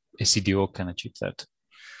how a CDO can achieve that?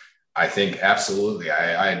 I think absolutely.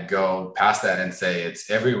 I'd go past that and say it's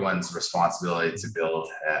everyone's responsibility to build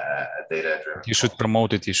a data-driven. You should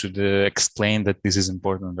promote it. You should explain that this is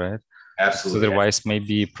important, right? Absolutely. So otherwise,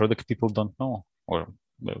 maybe product people don't know, or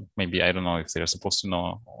maybe I don't know if they're supposed to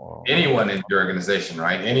know. Anyone in your organization,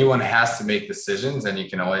 right? Anyone has to make decisions, and you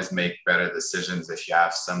can always make better decisions if you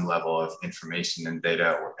have some level of information and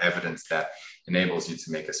data or evidence that enables you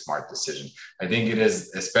to make a smart decision. I think it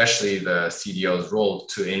is especially the CDO's role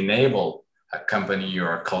to enable a company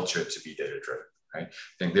or a culture to be data-driven, right?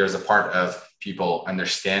 I think there's a part of people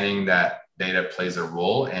understanding that data plays a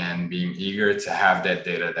role and being eager to have that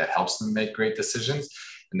data that helps them make great decisions.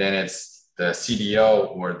 And then it's the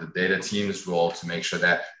CDO or the data team's role to make sure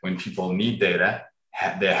that when people need data,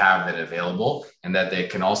 they have it available, and that they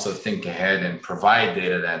can also think ahead and provide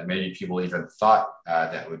data that maybe people even thought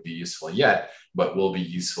that would be useful yet, but will be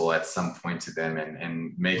useful at some point to them,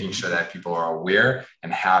 and making sure that people are aware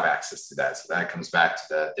and have access to that. So that comes back to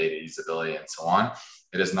the data usability and so on.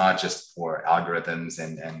 It is not just for algorithms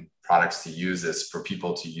and products to use, it's for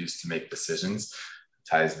people to use to make decisions. It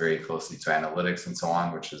ties very closely to analytics and so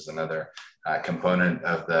on, which is another component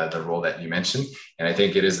of the role that you mentioned. And I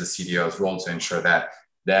think it is the CDO's role to ensure that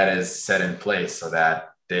that is set in place so that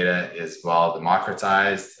data is well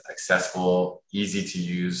democratized, accessible, easy to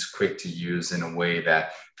use, quick to use in a way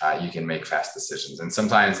that you can make fast decisions. And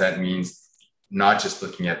sometimes that means not just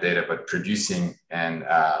looking at data, but producing and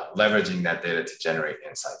leveraging that data to generate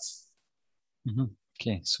insights.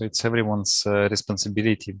 Okay, so it's everyone's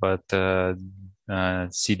responsibility, but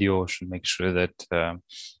CDO should make sure that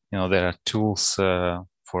there are tools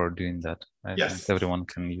for doing that. Right? Yes. And everyone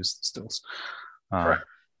can use these tools. Correct.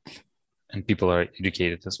 And people are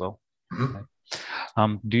educated as well.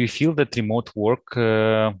 Right? Do you feel that remote work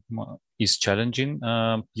is challenging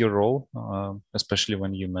your role, especially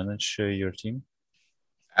when you manage your team?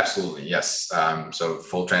 Absolutely, yes. So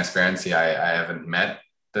full transparency, I haven't met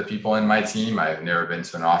the people in my team. I've never been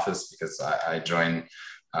to an office because I joined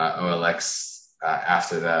OLX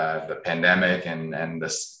after the pandemic and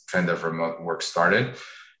this trend of remote work started.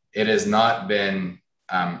 It has not been,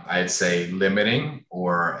 I'd say, limiting,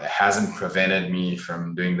 or it hasn't prevented me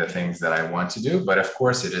from doing the things that I want to do. But of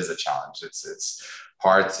course, it is a challenge. It's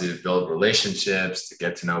hard to build relationships, to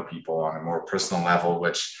get to know people on a more personal level,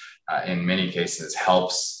 which in many cases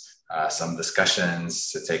helps some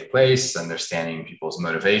discussions to take place, understanding people's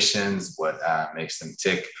motivations, what makes them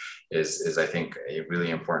tick is I think a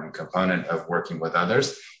really important component of working with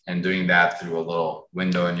others. And doing that through a little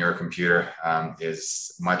window in your computer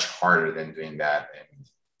is much harder than doing that in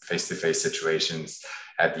face-to-face situations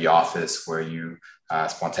at the office, where you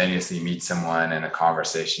spontaneously meet someone and a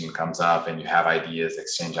conversation comes up and you have ideas,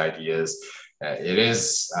 exchange ideas. It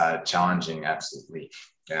is challenging, absolutely.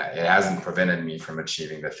 It hasn't prevented me from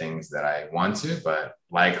achieving the things that I want to, but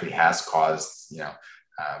likely has caused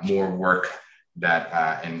more work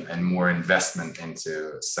that and more investment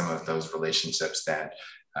into some of those relationships that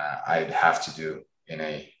I'd have to do in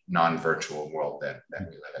a non-virtual world that we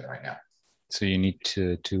live in right now. So you need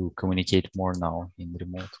to communicate more now in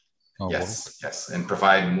remote world. Yes, and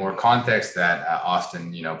provide more context that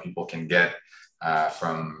often people can get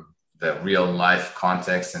from the real life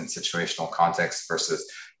context and situational context versus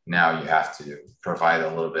Now you have to provide a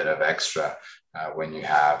little bit of extra when you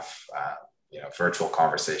have virtual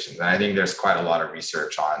conversations. And I think there's quite a lot of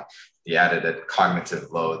research on the added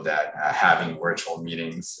cognitive load that having virtual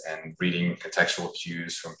meetings and reading contextual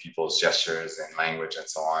cues from people's gestures and language and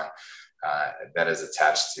so on, that is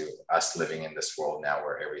attached to us living in this world now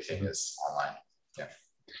where everything is online. Yeah.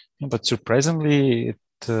 But surprisingly,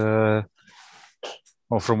 well,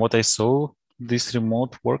 from what I saw, this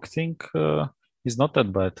remote work thing is not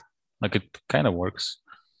that bad. Like it kind of works.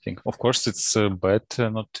 I think, of course, it's bad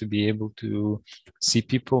not to be able to see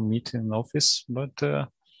people meet in office, but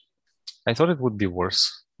I thought it would be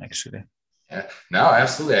worse, actually. Yeah, no,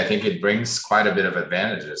 absolutely. I think it brings quite a bit of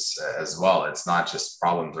advantages as well. It's not just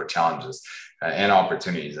problems or challenges and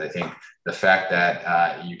opportunities. I think the fact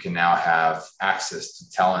that you can now have access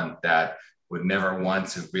to talent that would never want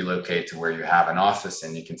to relocate to where you have an office,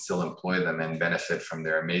 and you can still employ them and benefit from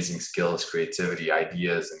their amazing skills, creativity,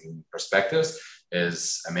 ideas, and perspectives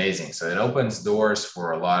is amazing. So it opens doors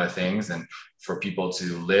for a lot of things, and for people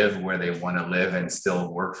to live where they want to live and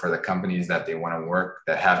still work for the companies that they want to work,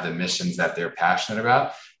 that have the missions that they're passionate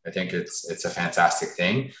about. I think it's a fantastic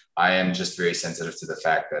thing. I am just very sensitive to the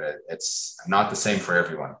fact that it's not the same for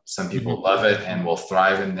everyone. Some people love it and will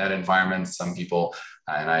thrive in that environment. Some people,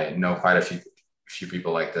 and I know quite a few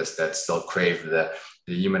people like this, that still crave the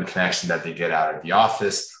human connection that they get out of the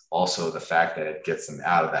office. Also the fact that it gets them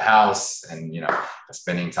out of the house and,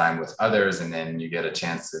 spending time with others. And then you get a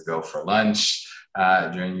chance to go for lunch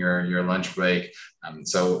during your lunch break.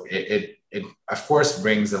 So it of course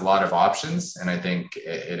brings a lot of options. And I think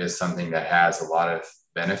it is something that has a lot of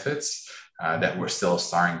benefits that we're still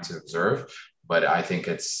starting to observe. But I think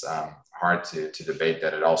it's hard to debate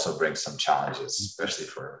that it also brings some challenges, especially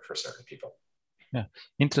for certain people. Yeah,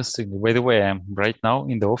 interesting. By the way, I'm right now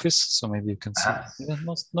in the office, so maybe you can see.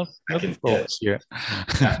 Not here.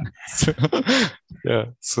 Yeah.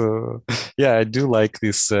 So I do like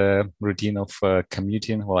this routine of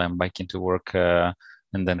commuting while I'm back into work,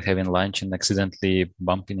 and then having lunch and accidentally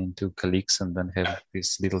bumping into colleagues and then have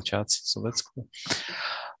these little chats. So that's cool.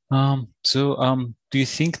 Do you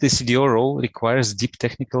think the CDO role requires deep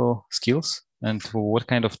technical skills? And what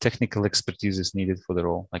kind of technical expertise is needed for the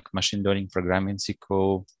role, like machine learning, programming,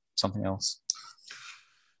 SQL, something else?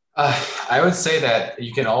 I would say that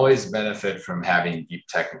you can always benefit from having deep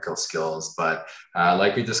technical skills, but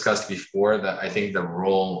like we discussed before, that I think the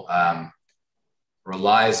role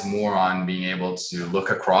relies more on being able to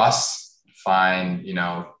look across, find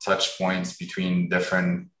touch points between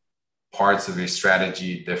different parts of your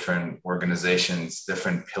strategy, different organizations,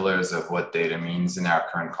 different pillars of what data means in our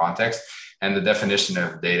current context. And the definition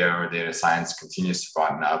of data or data science continues to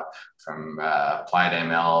broaden up, from applied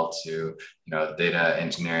ML to data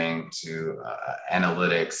engineering to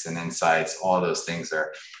analytics and insights. All those things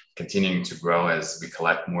are continuing to grow as we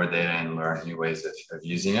collect more data and learn new ways of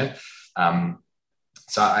using it.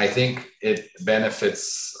 So I think it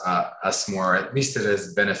benefits us more, at least it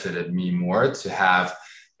has benefited me more, to have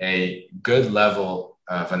a good level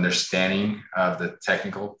of understanding of the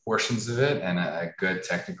technical portions of it and a good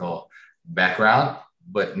technical background,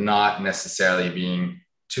 but not necessarily being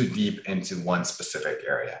too deep into one specific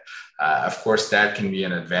area. Of course, that can be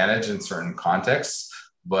an advantage in certain contexts,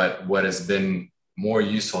 but what has been more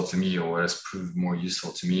useful to me, or what has proved more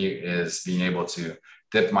useful to me, is being able to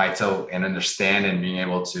dip my toe and understand, and being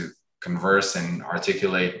able to converse and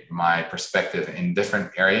articulate my perspective in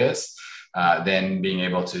different areas, than being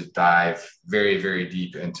able to dive very, very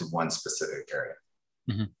deep into one specific area.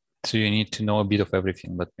 Mm-hmm. So you need to know a bit of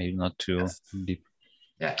everything, but maybe not too deep.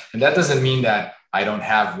 Yeah. And that doesn't mean that I don't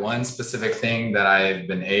have one specific thing that I've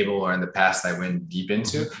been able, or in the past I went deep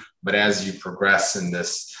into, but as you progress in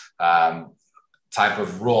this type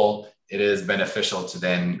of role, it is beneficial to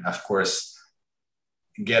then, of course,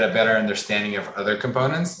 get a better understanding of other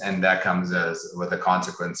components. And that comes with a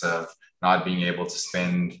consequence of not being able to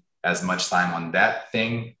spend as much time on that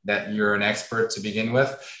thing that you're an expert to begin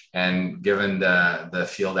with. And given the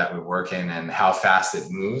field that we work in and how fast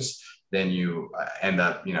it moves, then you end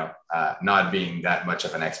up, not being that much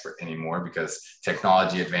of an expert anymore, because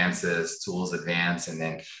technology advances, tools advance, and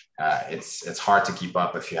then it's hard to keep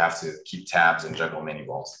up if you have to keep tabs and juggle many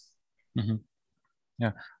balls. Mm-hmm.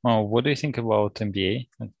 Yeah. What do you think about MBA?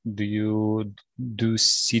 Do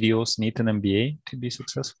CDOs need an MBA to be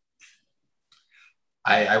successful?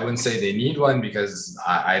 I wouldn't say they need one, because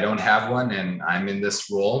I don't have one and I'm in this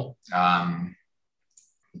role.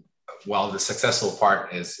 Well, the successful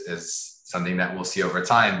part is something that we'll see over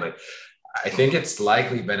time, but I think it's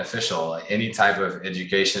likely beneficial. Any type of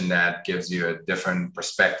education that gives you a different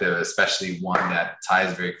perspective, especially one that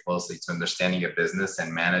ties very closely to understanding a business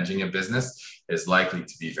and managing a business, is likely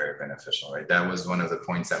to be very beneficial, right? That was one of the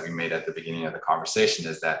points that we made at the beginning of the conversation,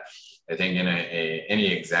 is that I think in any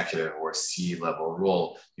executive or C-level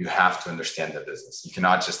role, you have to understand the business. You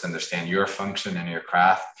cannot just understand your function and your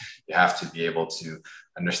craft. You have to be able to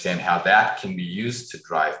understand how that can be used to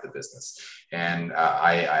drive the business. And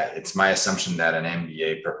it's my assumption that an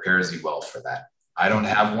MBA prepares you well for that. I don't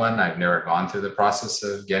have one. I've never gone through the process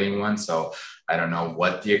of getting one, so I don't know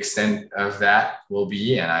what the extent of that will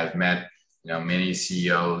be. And I've met, many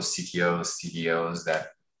CEOs, CTOs, CDOs that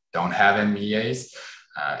don't have MBAs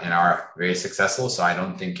and are very successful. So I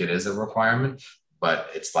don't think it is a requirement, but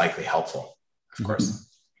it's likely helpful, of course.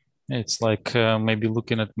 It's like maybe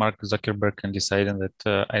looking at Mark Zuckerberg and deciding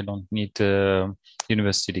that I don't need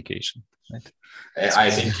university education, right? I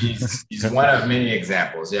think he's one of many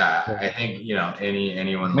examples. Yeah, I think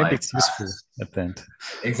anyone maybe like it's useful at the end.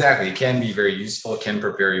 Exactly, it can be very useful. It can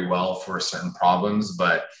prepare you well for certain problems,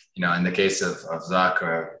 but in the case of Zuck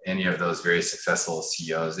or any of those very successful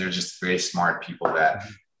CEOs, they're just very smart people that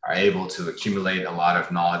are able to accumulate a lot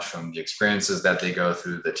of knowledge from the experiences that they go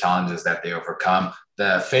through, the challenges that they overcome,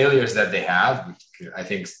 the failures that they have. I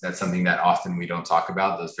think that's something that often we don't talk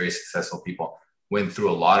about. Those very successful people went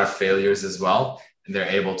through a lot of failures as well, and they're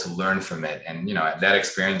able to learn from it. And that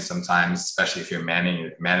experience sometimes, especially if you're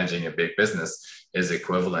managing a big business, is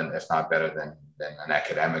equivalent, if not better than an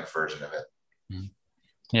academic version of it.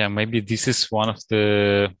 Yeah, maybe this is one of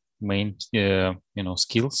the main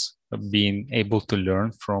skills, being able to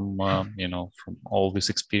learn from from all this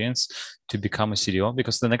experience to become a CDO.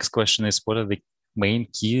 Because the next question is, what are the main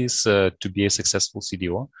keys to be a successful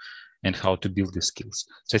CDO, and how to build these skills?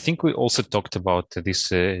 So I think we also talked about this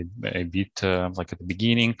a bit, like at the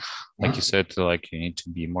beginning, like you said, like you need to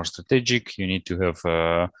be more strategic, you need to have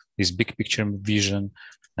this big picture vision,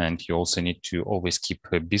 and you also need to always keep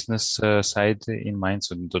a business side in mind.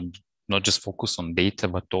 So not just focus on data,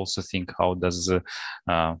 but also think how does,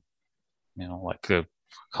 how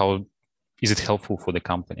is it helpful for the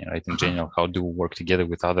company, right? In general, how do we work together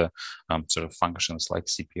with other sort of functions like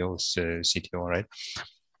CPOs, CTO, right?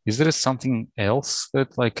 Is there something else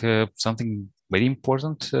that something very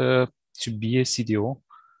important to be a CDO?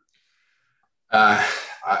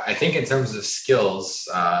 I think in terms of skills,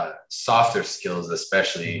 softer skills,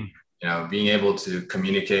 especially, being able to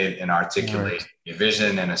communicate and articulate a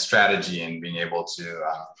vision and a strategy, and being able to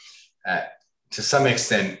some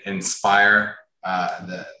extent, inspire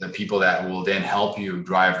the people that will then help you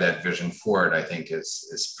drive that vision forward, I think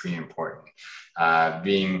is pretty important.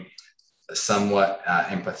 Being somewhat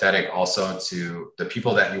empathetic also to the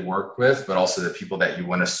people that you work with, but also the people that you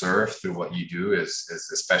want to serve through what you do is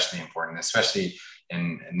especially important, especially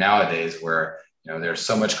in nowadays where there's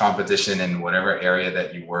so much competition in whatever area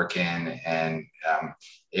that you work in. And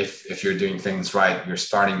if you're doing things right, you're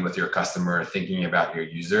starting with your customer, thinking about your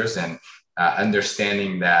users, and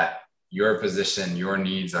understanding that your position, your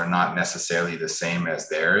needs are not necessarily the same as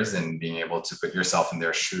theirs, and being able to put yourself in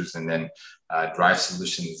their shoes and then drive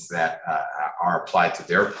solutions that are applied to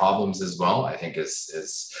their problems as well, I think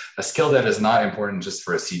is a skill that is not important just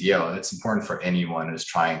for a CDO. It's important for anyone who's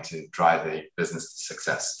trying to drive a business to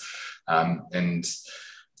success. And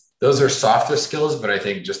those are softer skills, but I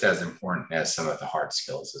think just as important as some of the hard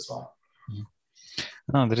skills as well.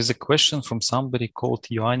 There is a question from somebody called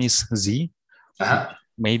Ioannis Z.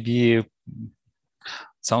 Maybe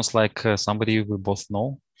sounds like somebody we both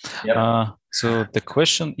know. Yep. So the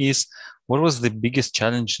question is, what was the biggest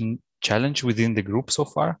challenge within the group so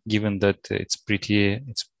far, given that it's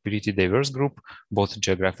pretty diverse group, both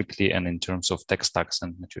geographically and in terms of tech stacks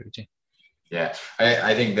and maturity? Yeah,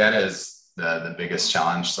 I think that is the biggest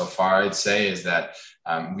challenge so far, I'd say, is that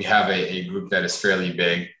we have a group that is fairly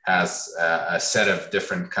big, has a set of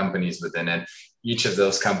different companies within it. Each of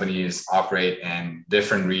those companies operate in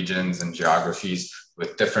different regions and geographies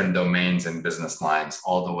with different domains and business lines,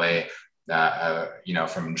 all the way,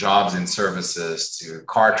 from jobs and services to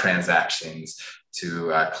car transactions to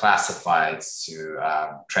classifieds to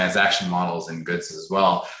transaction models and goods as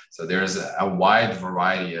well. So there's a wide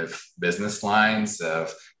variety of business lines,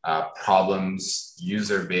 of problems,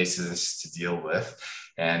 user bases to deal with,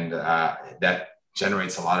 and that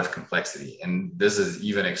generates a lot of complexity. And this is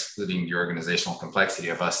even excluding the organizational complexity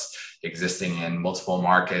of us existing in multiple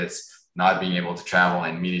markets, not being able to travel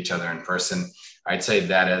and meet each other in person. I'd say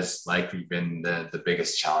that has likely been the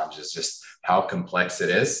biggest challenge, is just how complex it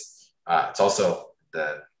is. It's also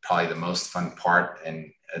probably the most fun part,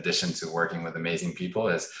 in addition to working with amazing people,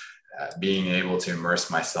 is being able to immerse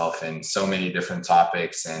myself in so many different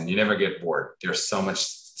topics, and you never get bored. There's so much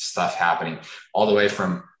stuff happening all the way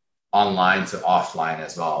from online to offline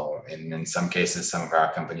as well. And in some cases, some of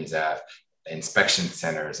our companies have inspection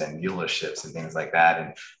centers and dealerships and things like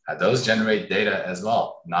that. And those generate data as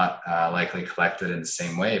well, not likely collected in the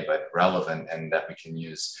same way, but relevant and that we can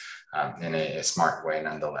use in a smart way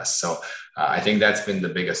nonetheless. So I think that's been the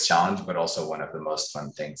biggest challenge, but also one of the most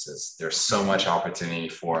fun things is there's so much opportunity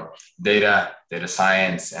for data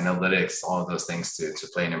science, analytics, all of those things to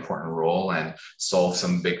play an important role and solve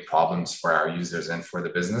some big problems for our users and for the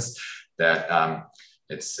business that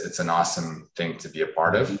it's an awesome thing to be a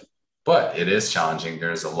part of, but it is challenging.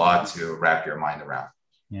 There's a lot to wrap your mind around.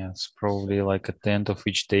 Yeah, it's probably like at the end of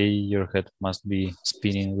each day, your head must be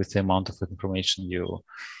spinning with the amount of information you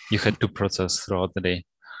had to process throughout the day.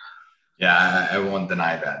 Yeah, I won't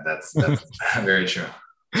deny that. That's very true.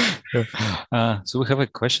 So we have a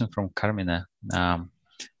question from Carmina.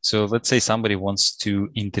 So let's say somebody wants to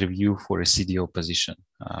interview for a CDO position.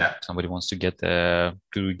 Somebody wants to get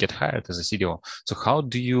hired as a CDO. So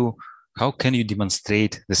how can you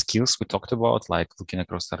demonstrate the skills we talked about, like looking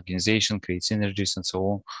across the organization, create synergies and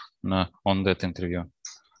so on that interview?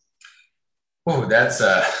 Oh, that's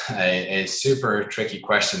a super tricky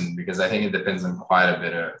question because I think it depends on quite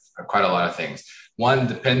a lot of things. One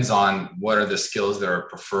depends on what are the skills that are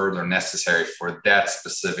preferred or necessary for that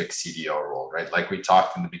specific CDO role, right? Like we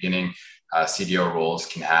talked in the beginning, CDO roles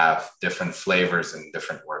can have different flavors in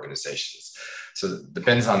different organizations. So it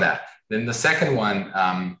depends on that. Then the second one,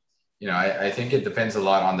 I think it depends a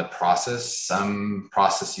lot on the process. Some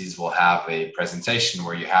processes will have a presentation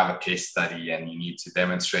where you have a case study and you need to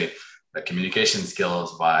demonstrate the communication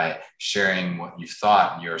skills by sharing what you've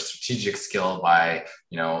thought, your strategic skill by,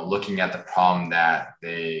 looking at the problem that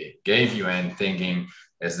they gave you and thinking,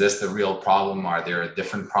 is this the real problem? Are there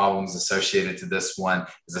different problems associated to this one?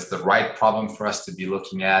 Is this the right problem for us to be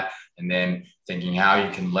looking at? And then thinking how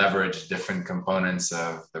you can leverage different components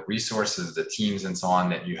of the resources, the teams and so on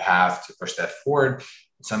that you have to push that forward.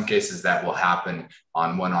 In some cases that will happen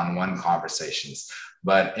on one-on-one conversations.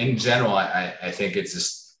 But in general, I think it's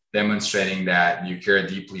just demonstrating that you care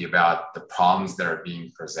deeply about the problems that are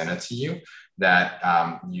being presented to you, that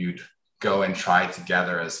you'd go and try to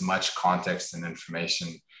gather as much context and information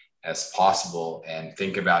as possible and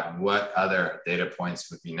think about what other data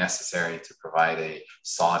points would be necessary to provide a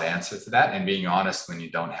solid answer to that, and being honest when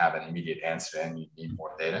you don't have an immediate answer and you need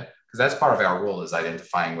more data, because that's part of our role, is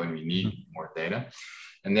identifying when we need more data.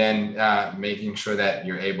 And then making sure that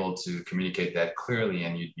you're able to communicate that clearly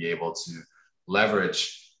and you'd be able to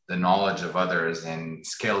leverage the knowledge of others and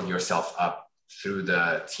scale yourself up through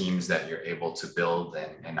the teams that you're able to build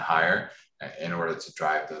and hire in order to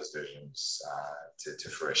drive those visions to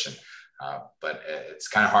fruition. But it's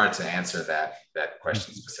kind of hard to answer that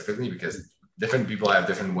question specifically because different people have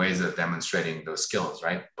different ways of demonstrating those skills,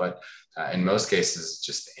 right? But in most cases,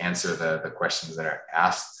 just answer the questions that are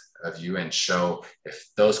asked of you and show, if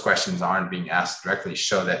those questions aren't being asked directly,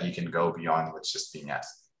 show that you can go beyond what's just being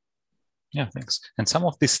asked. Yeah, thanks. And some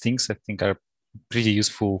of these things I think are pretty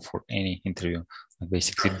useful for any interview.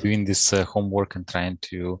 Basically doing this homework and trying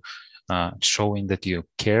to showing that you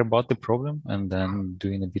care about the problem, and then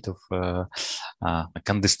doing a bit of like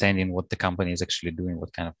understanding what the company is actually doing,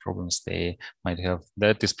 what kind of problems they might have.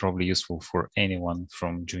 That is probably useful for anyone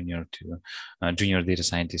from junior to junior data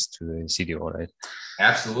scientist to a CDO, right?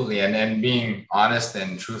 Absolutely. And then being honest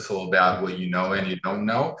and truthful about what you know and you don't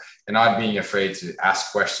know, and not being afraid to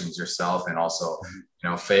ask questions yourself, and also,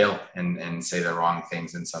 fail and say the wrong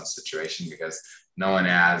things in some situation, because no one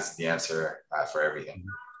has the answer for everything.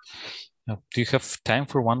 Do you have time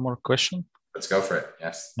for one more question? Let's go for it.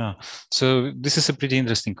 Yes. So this is a pretty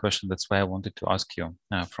interesting question. That's why I wanted to ask you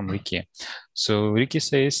from Ricky. So Ricky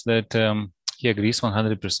says that he agrees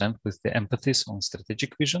 100% with the emphasis on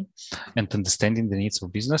strategic vision and understanding the needs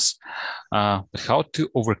of business. But how to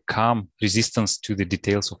overcome resistance to the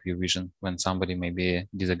details of your vision when somebody maybe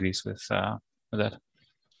disagrees with that?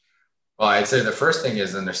 Well, I'd say the first thing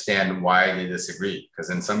is understand why they disagree,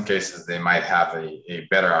 because in some cases they might have a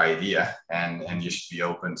better idea, and you should be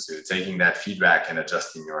open to taking that feedback and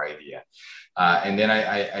adjusting your idea. And then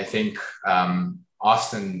I think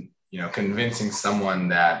often, convincing someone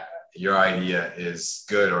that your idea is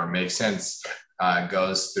good or makes sense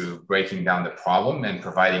goes through breaking down the problem and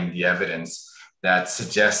providing the evidence that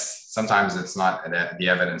suggests, sometimes it's not the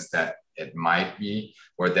evidence that it might be,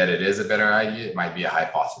 or that it is a better idea. It might be a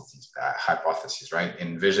hypothesis, right?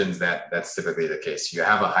 In visions, that's typically the case. You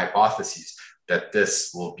have a hypothesis that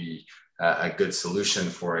this will be a good solution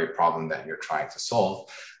for a problem that you're trying to solve.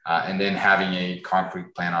 And then having a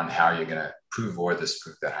concrete plan on how you're going to prove or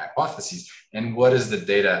disprove that hypothesis, and what is the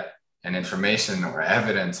data and information or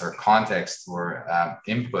evidence or context or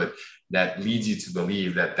input that leads you to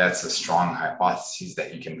believe that that's a strong hypothesis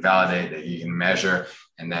that you can validate, that you can measure,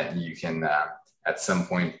 and that you can at some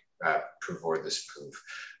point prove or disprove.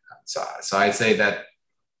 So I'd say that,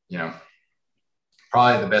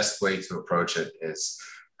 probably the best way to approach it is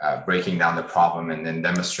breaking down the problem and then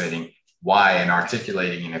demonstrating why and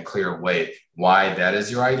articulating in a clear way why that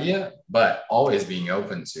is your idea, but always being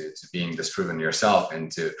open to being disproven yourself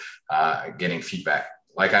and to getting feedback.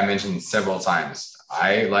 Like I mentioned several times,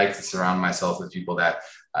 I like to surround myself with people that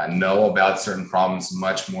know about certain problems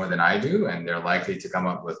much more than I do, and they're likely to come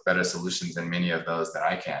up with better solutions than many of those that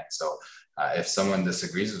I can. So if someone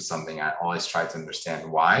disagrees with something, I always try to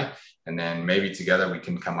understand why, and then maybe together we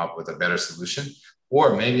can come up with a better solution.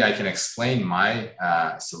 Or maybe I can explain my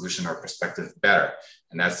solution or perspective better.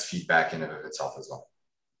 And that's feedback in and of itself as well.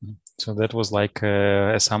 So that was like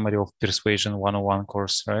a summary of Persuasion 101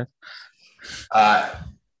 course, right?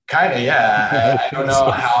 Kind of, yeah. I don't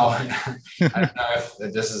know how, I don't know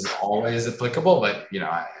if this is always applicable, but,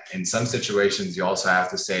 in some situations, you also have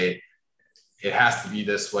to say, it has to be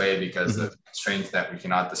this way because of constraints that we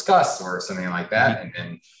cannot discuss or something like that. And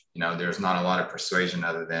then, there's not a lot of persuasion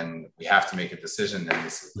other than we have to make a decision, and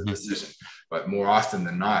this is the decision. But more often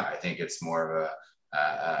than not, I think it's more of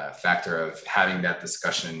a factor of having that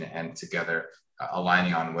discussion and together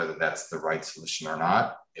aligning on whether that's the right solution or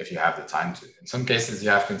not, if you have the time to. In some cases, you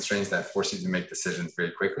have constraints that force you to make decisions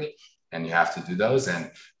very quickly, and you have to do those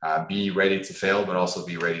and be ready to fail, but also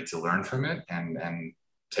be ready to learn from it and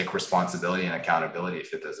take responsibility and accountability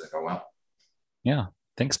if it doesn't go well. Yeah.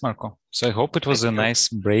 Thanks, Marco. So I hope it was a nice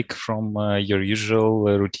break from your usual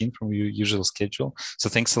routine, from your usual schedule. So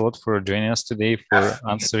thanks a lot for joining us today, for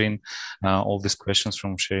answering all these questions,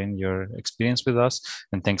 from sharing your experience with us.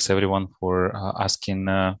 And thanks everyone for asking,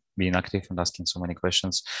 being active and asking so many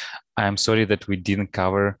questions. I'm sorry that we didn't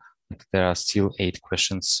cover, there are still 8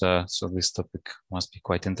 questions. So this topic must be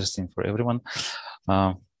quite interesting for everyone.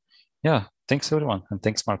 Yeah, thanks everyone. And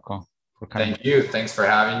thanks, Marco. Thank you. Thanks for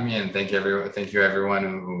having me, and thank you everyone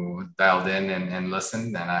who dialed in and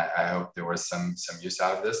listened. And I hope there was some use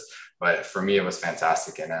out of this. But for me, it was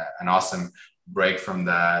fantastic and an awesome break from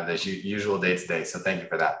the usual day-to-day. So thank you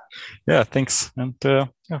for that. Yeah, thanks, and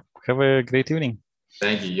have a great evening.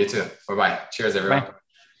 Thank you. You too. Bye-bye. Cheers, everyone.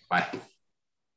 Bye. Bye.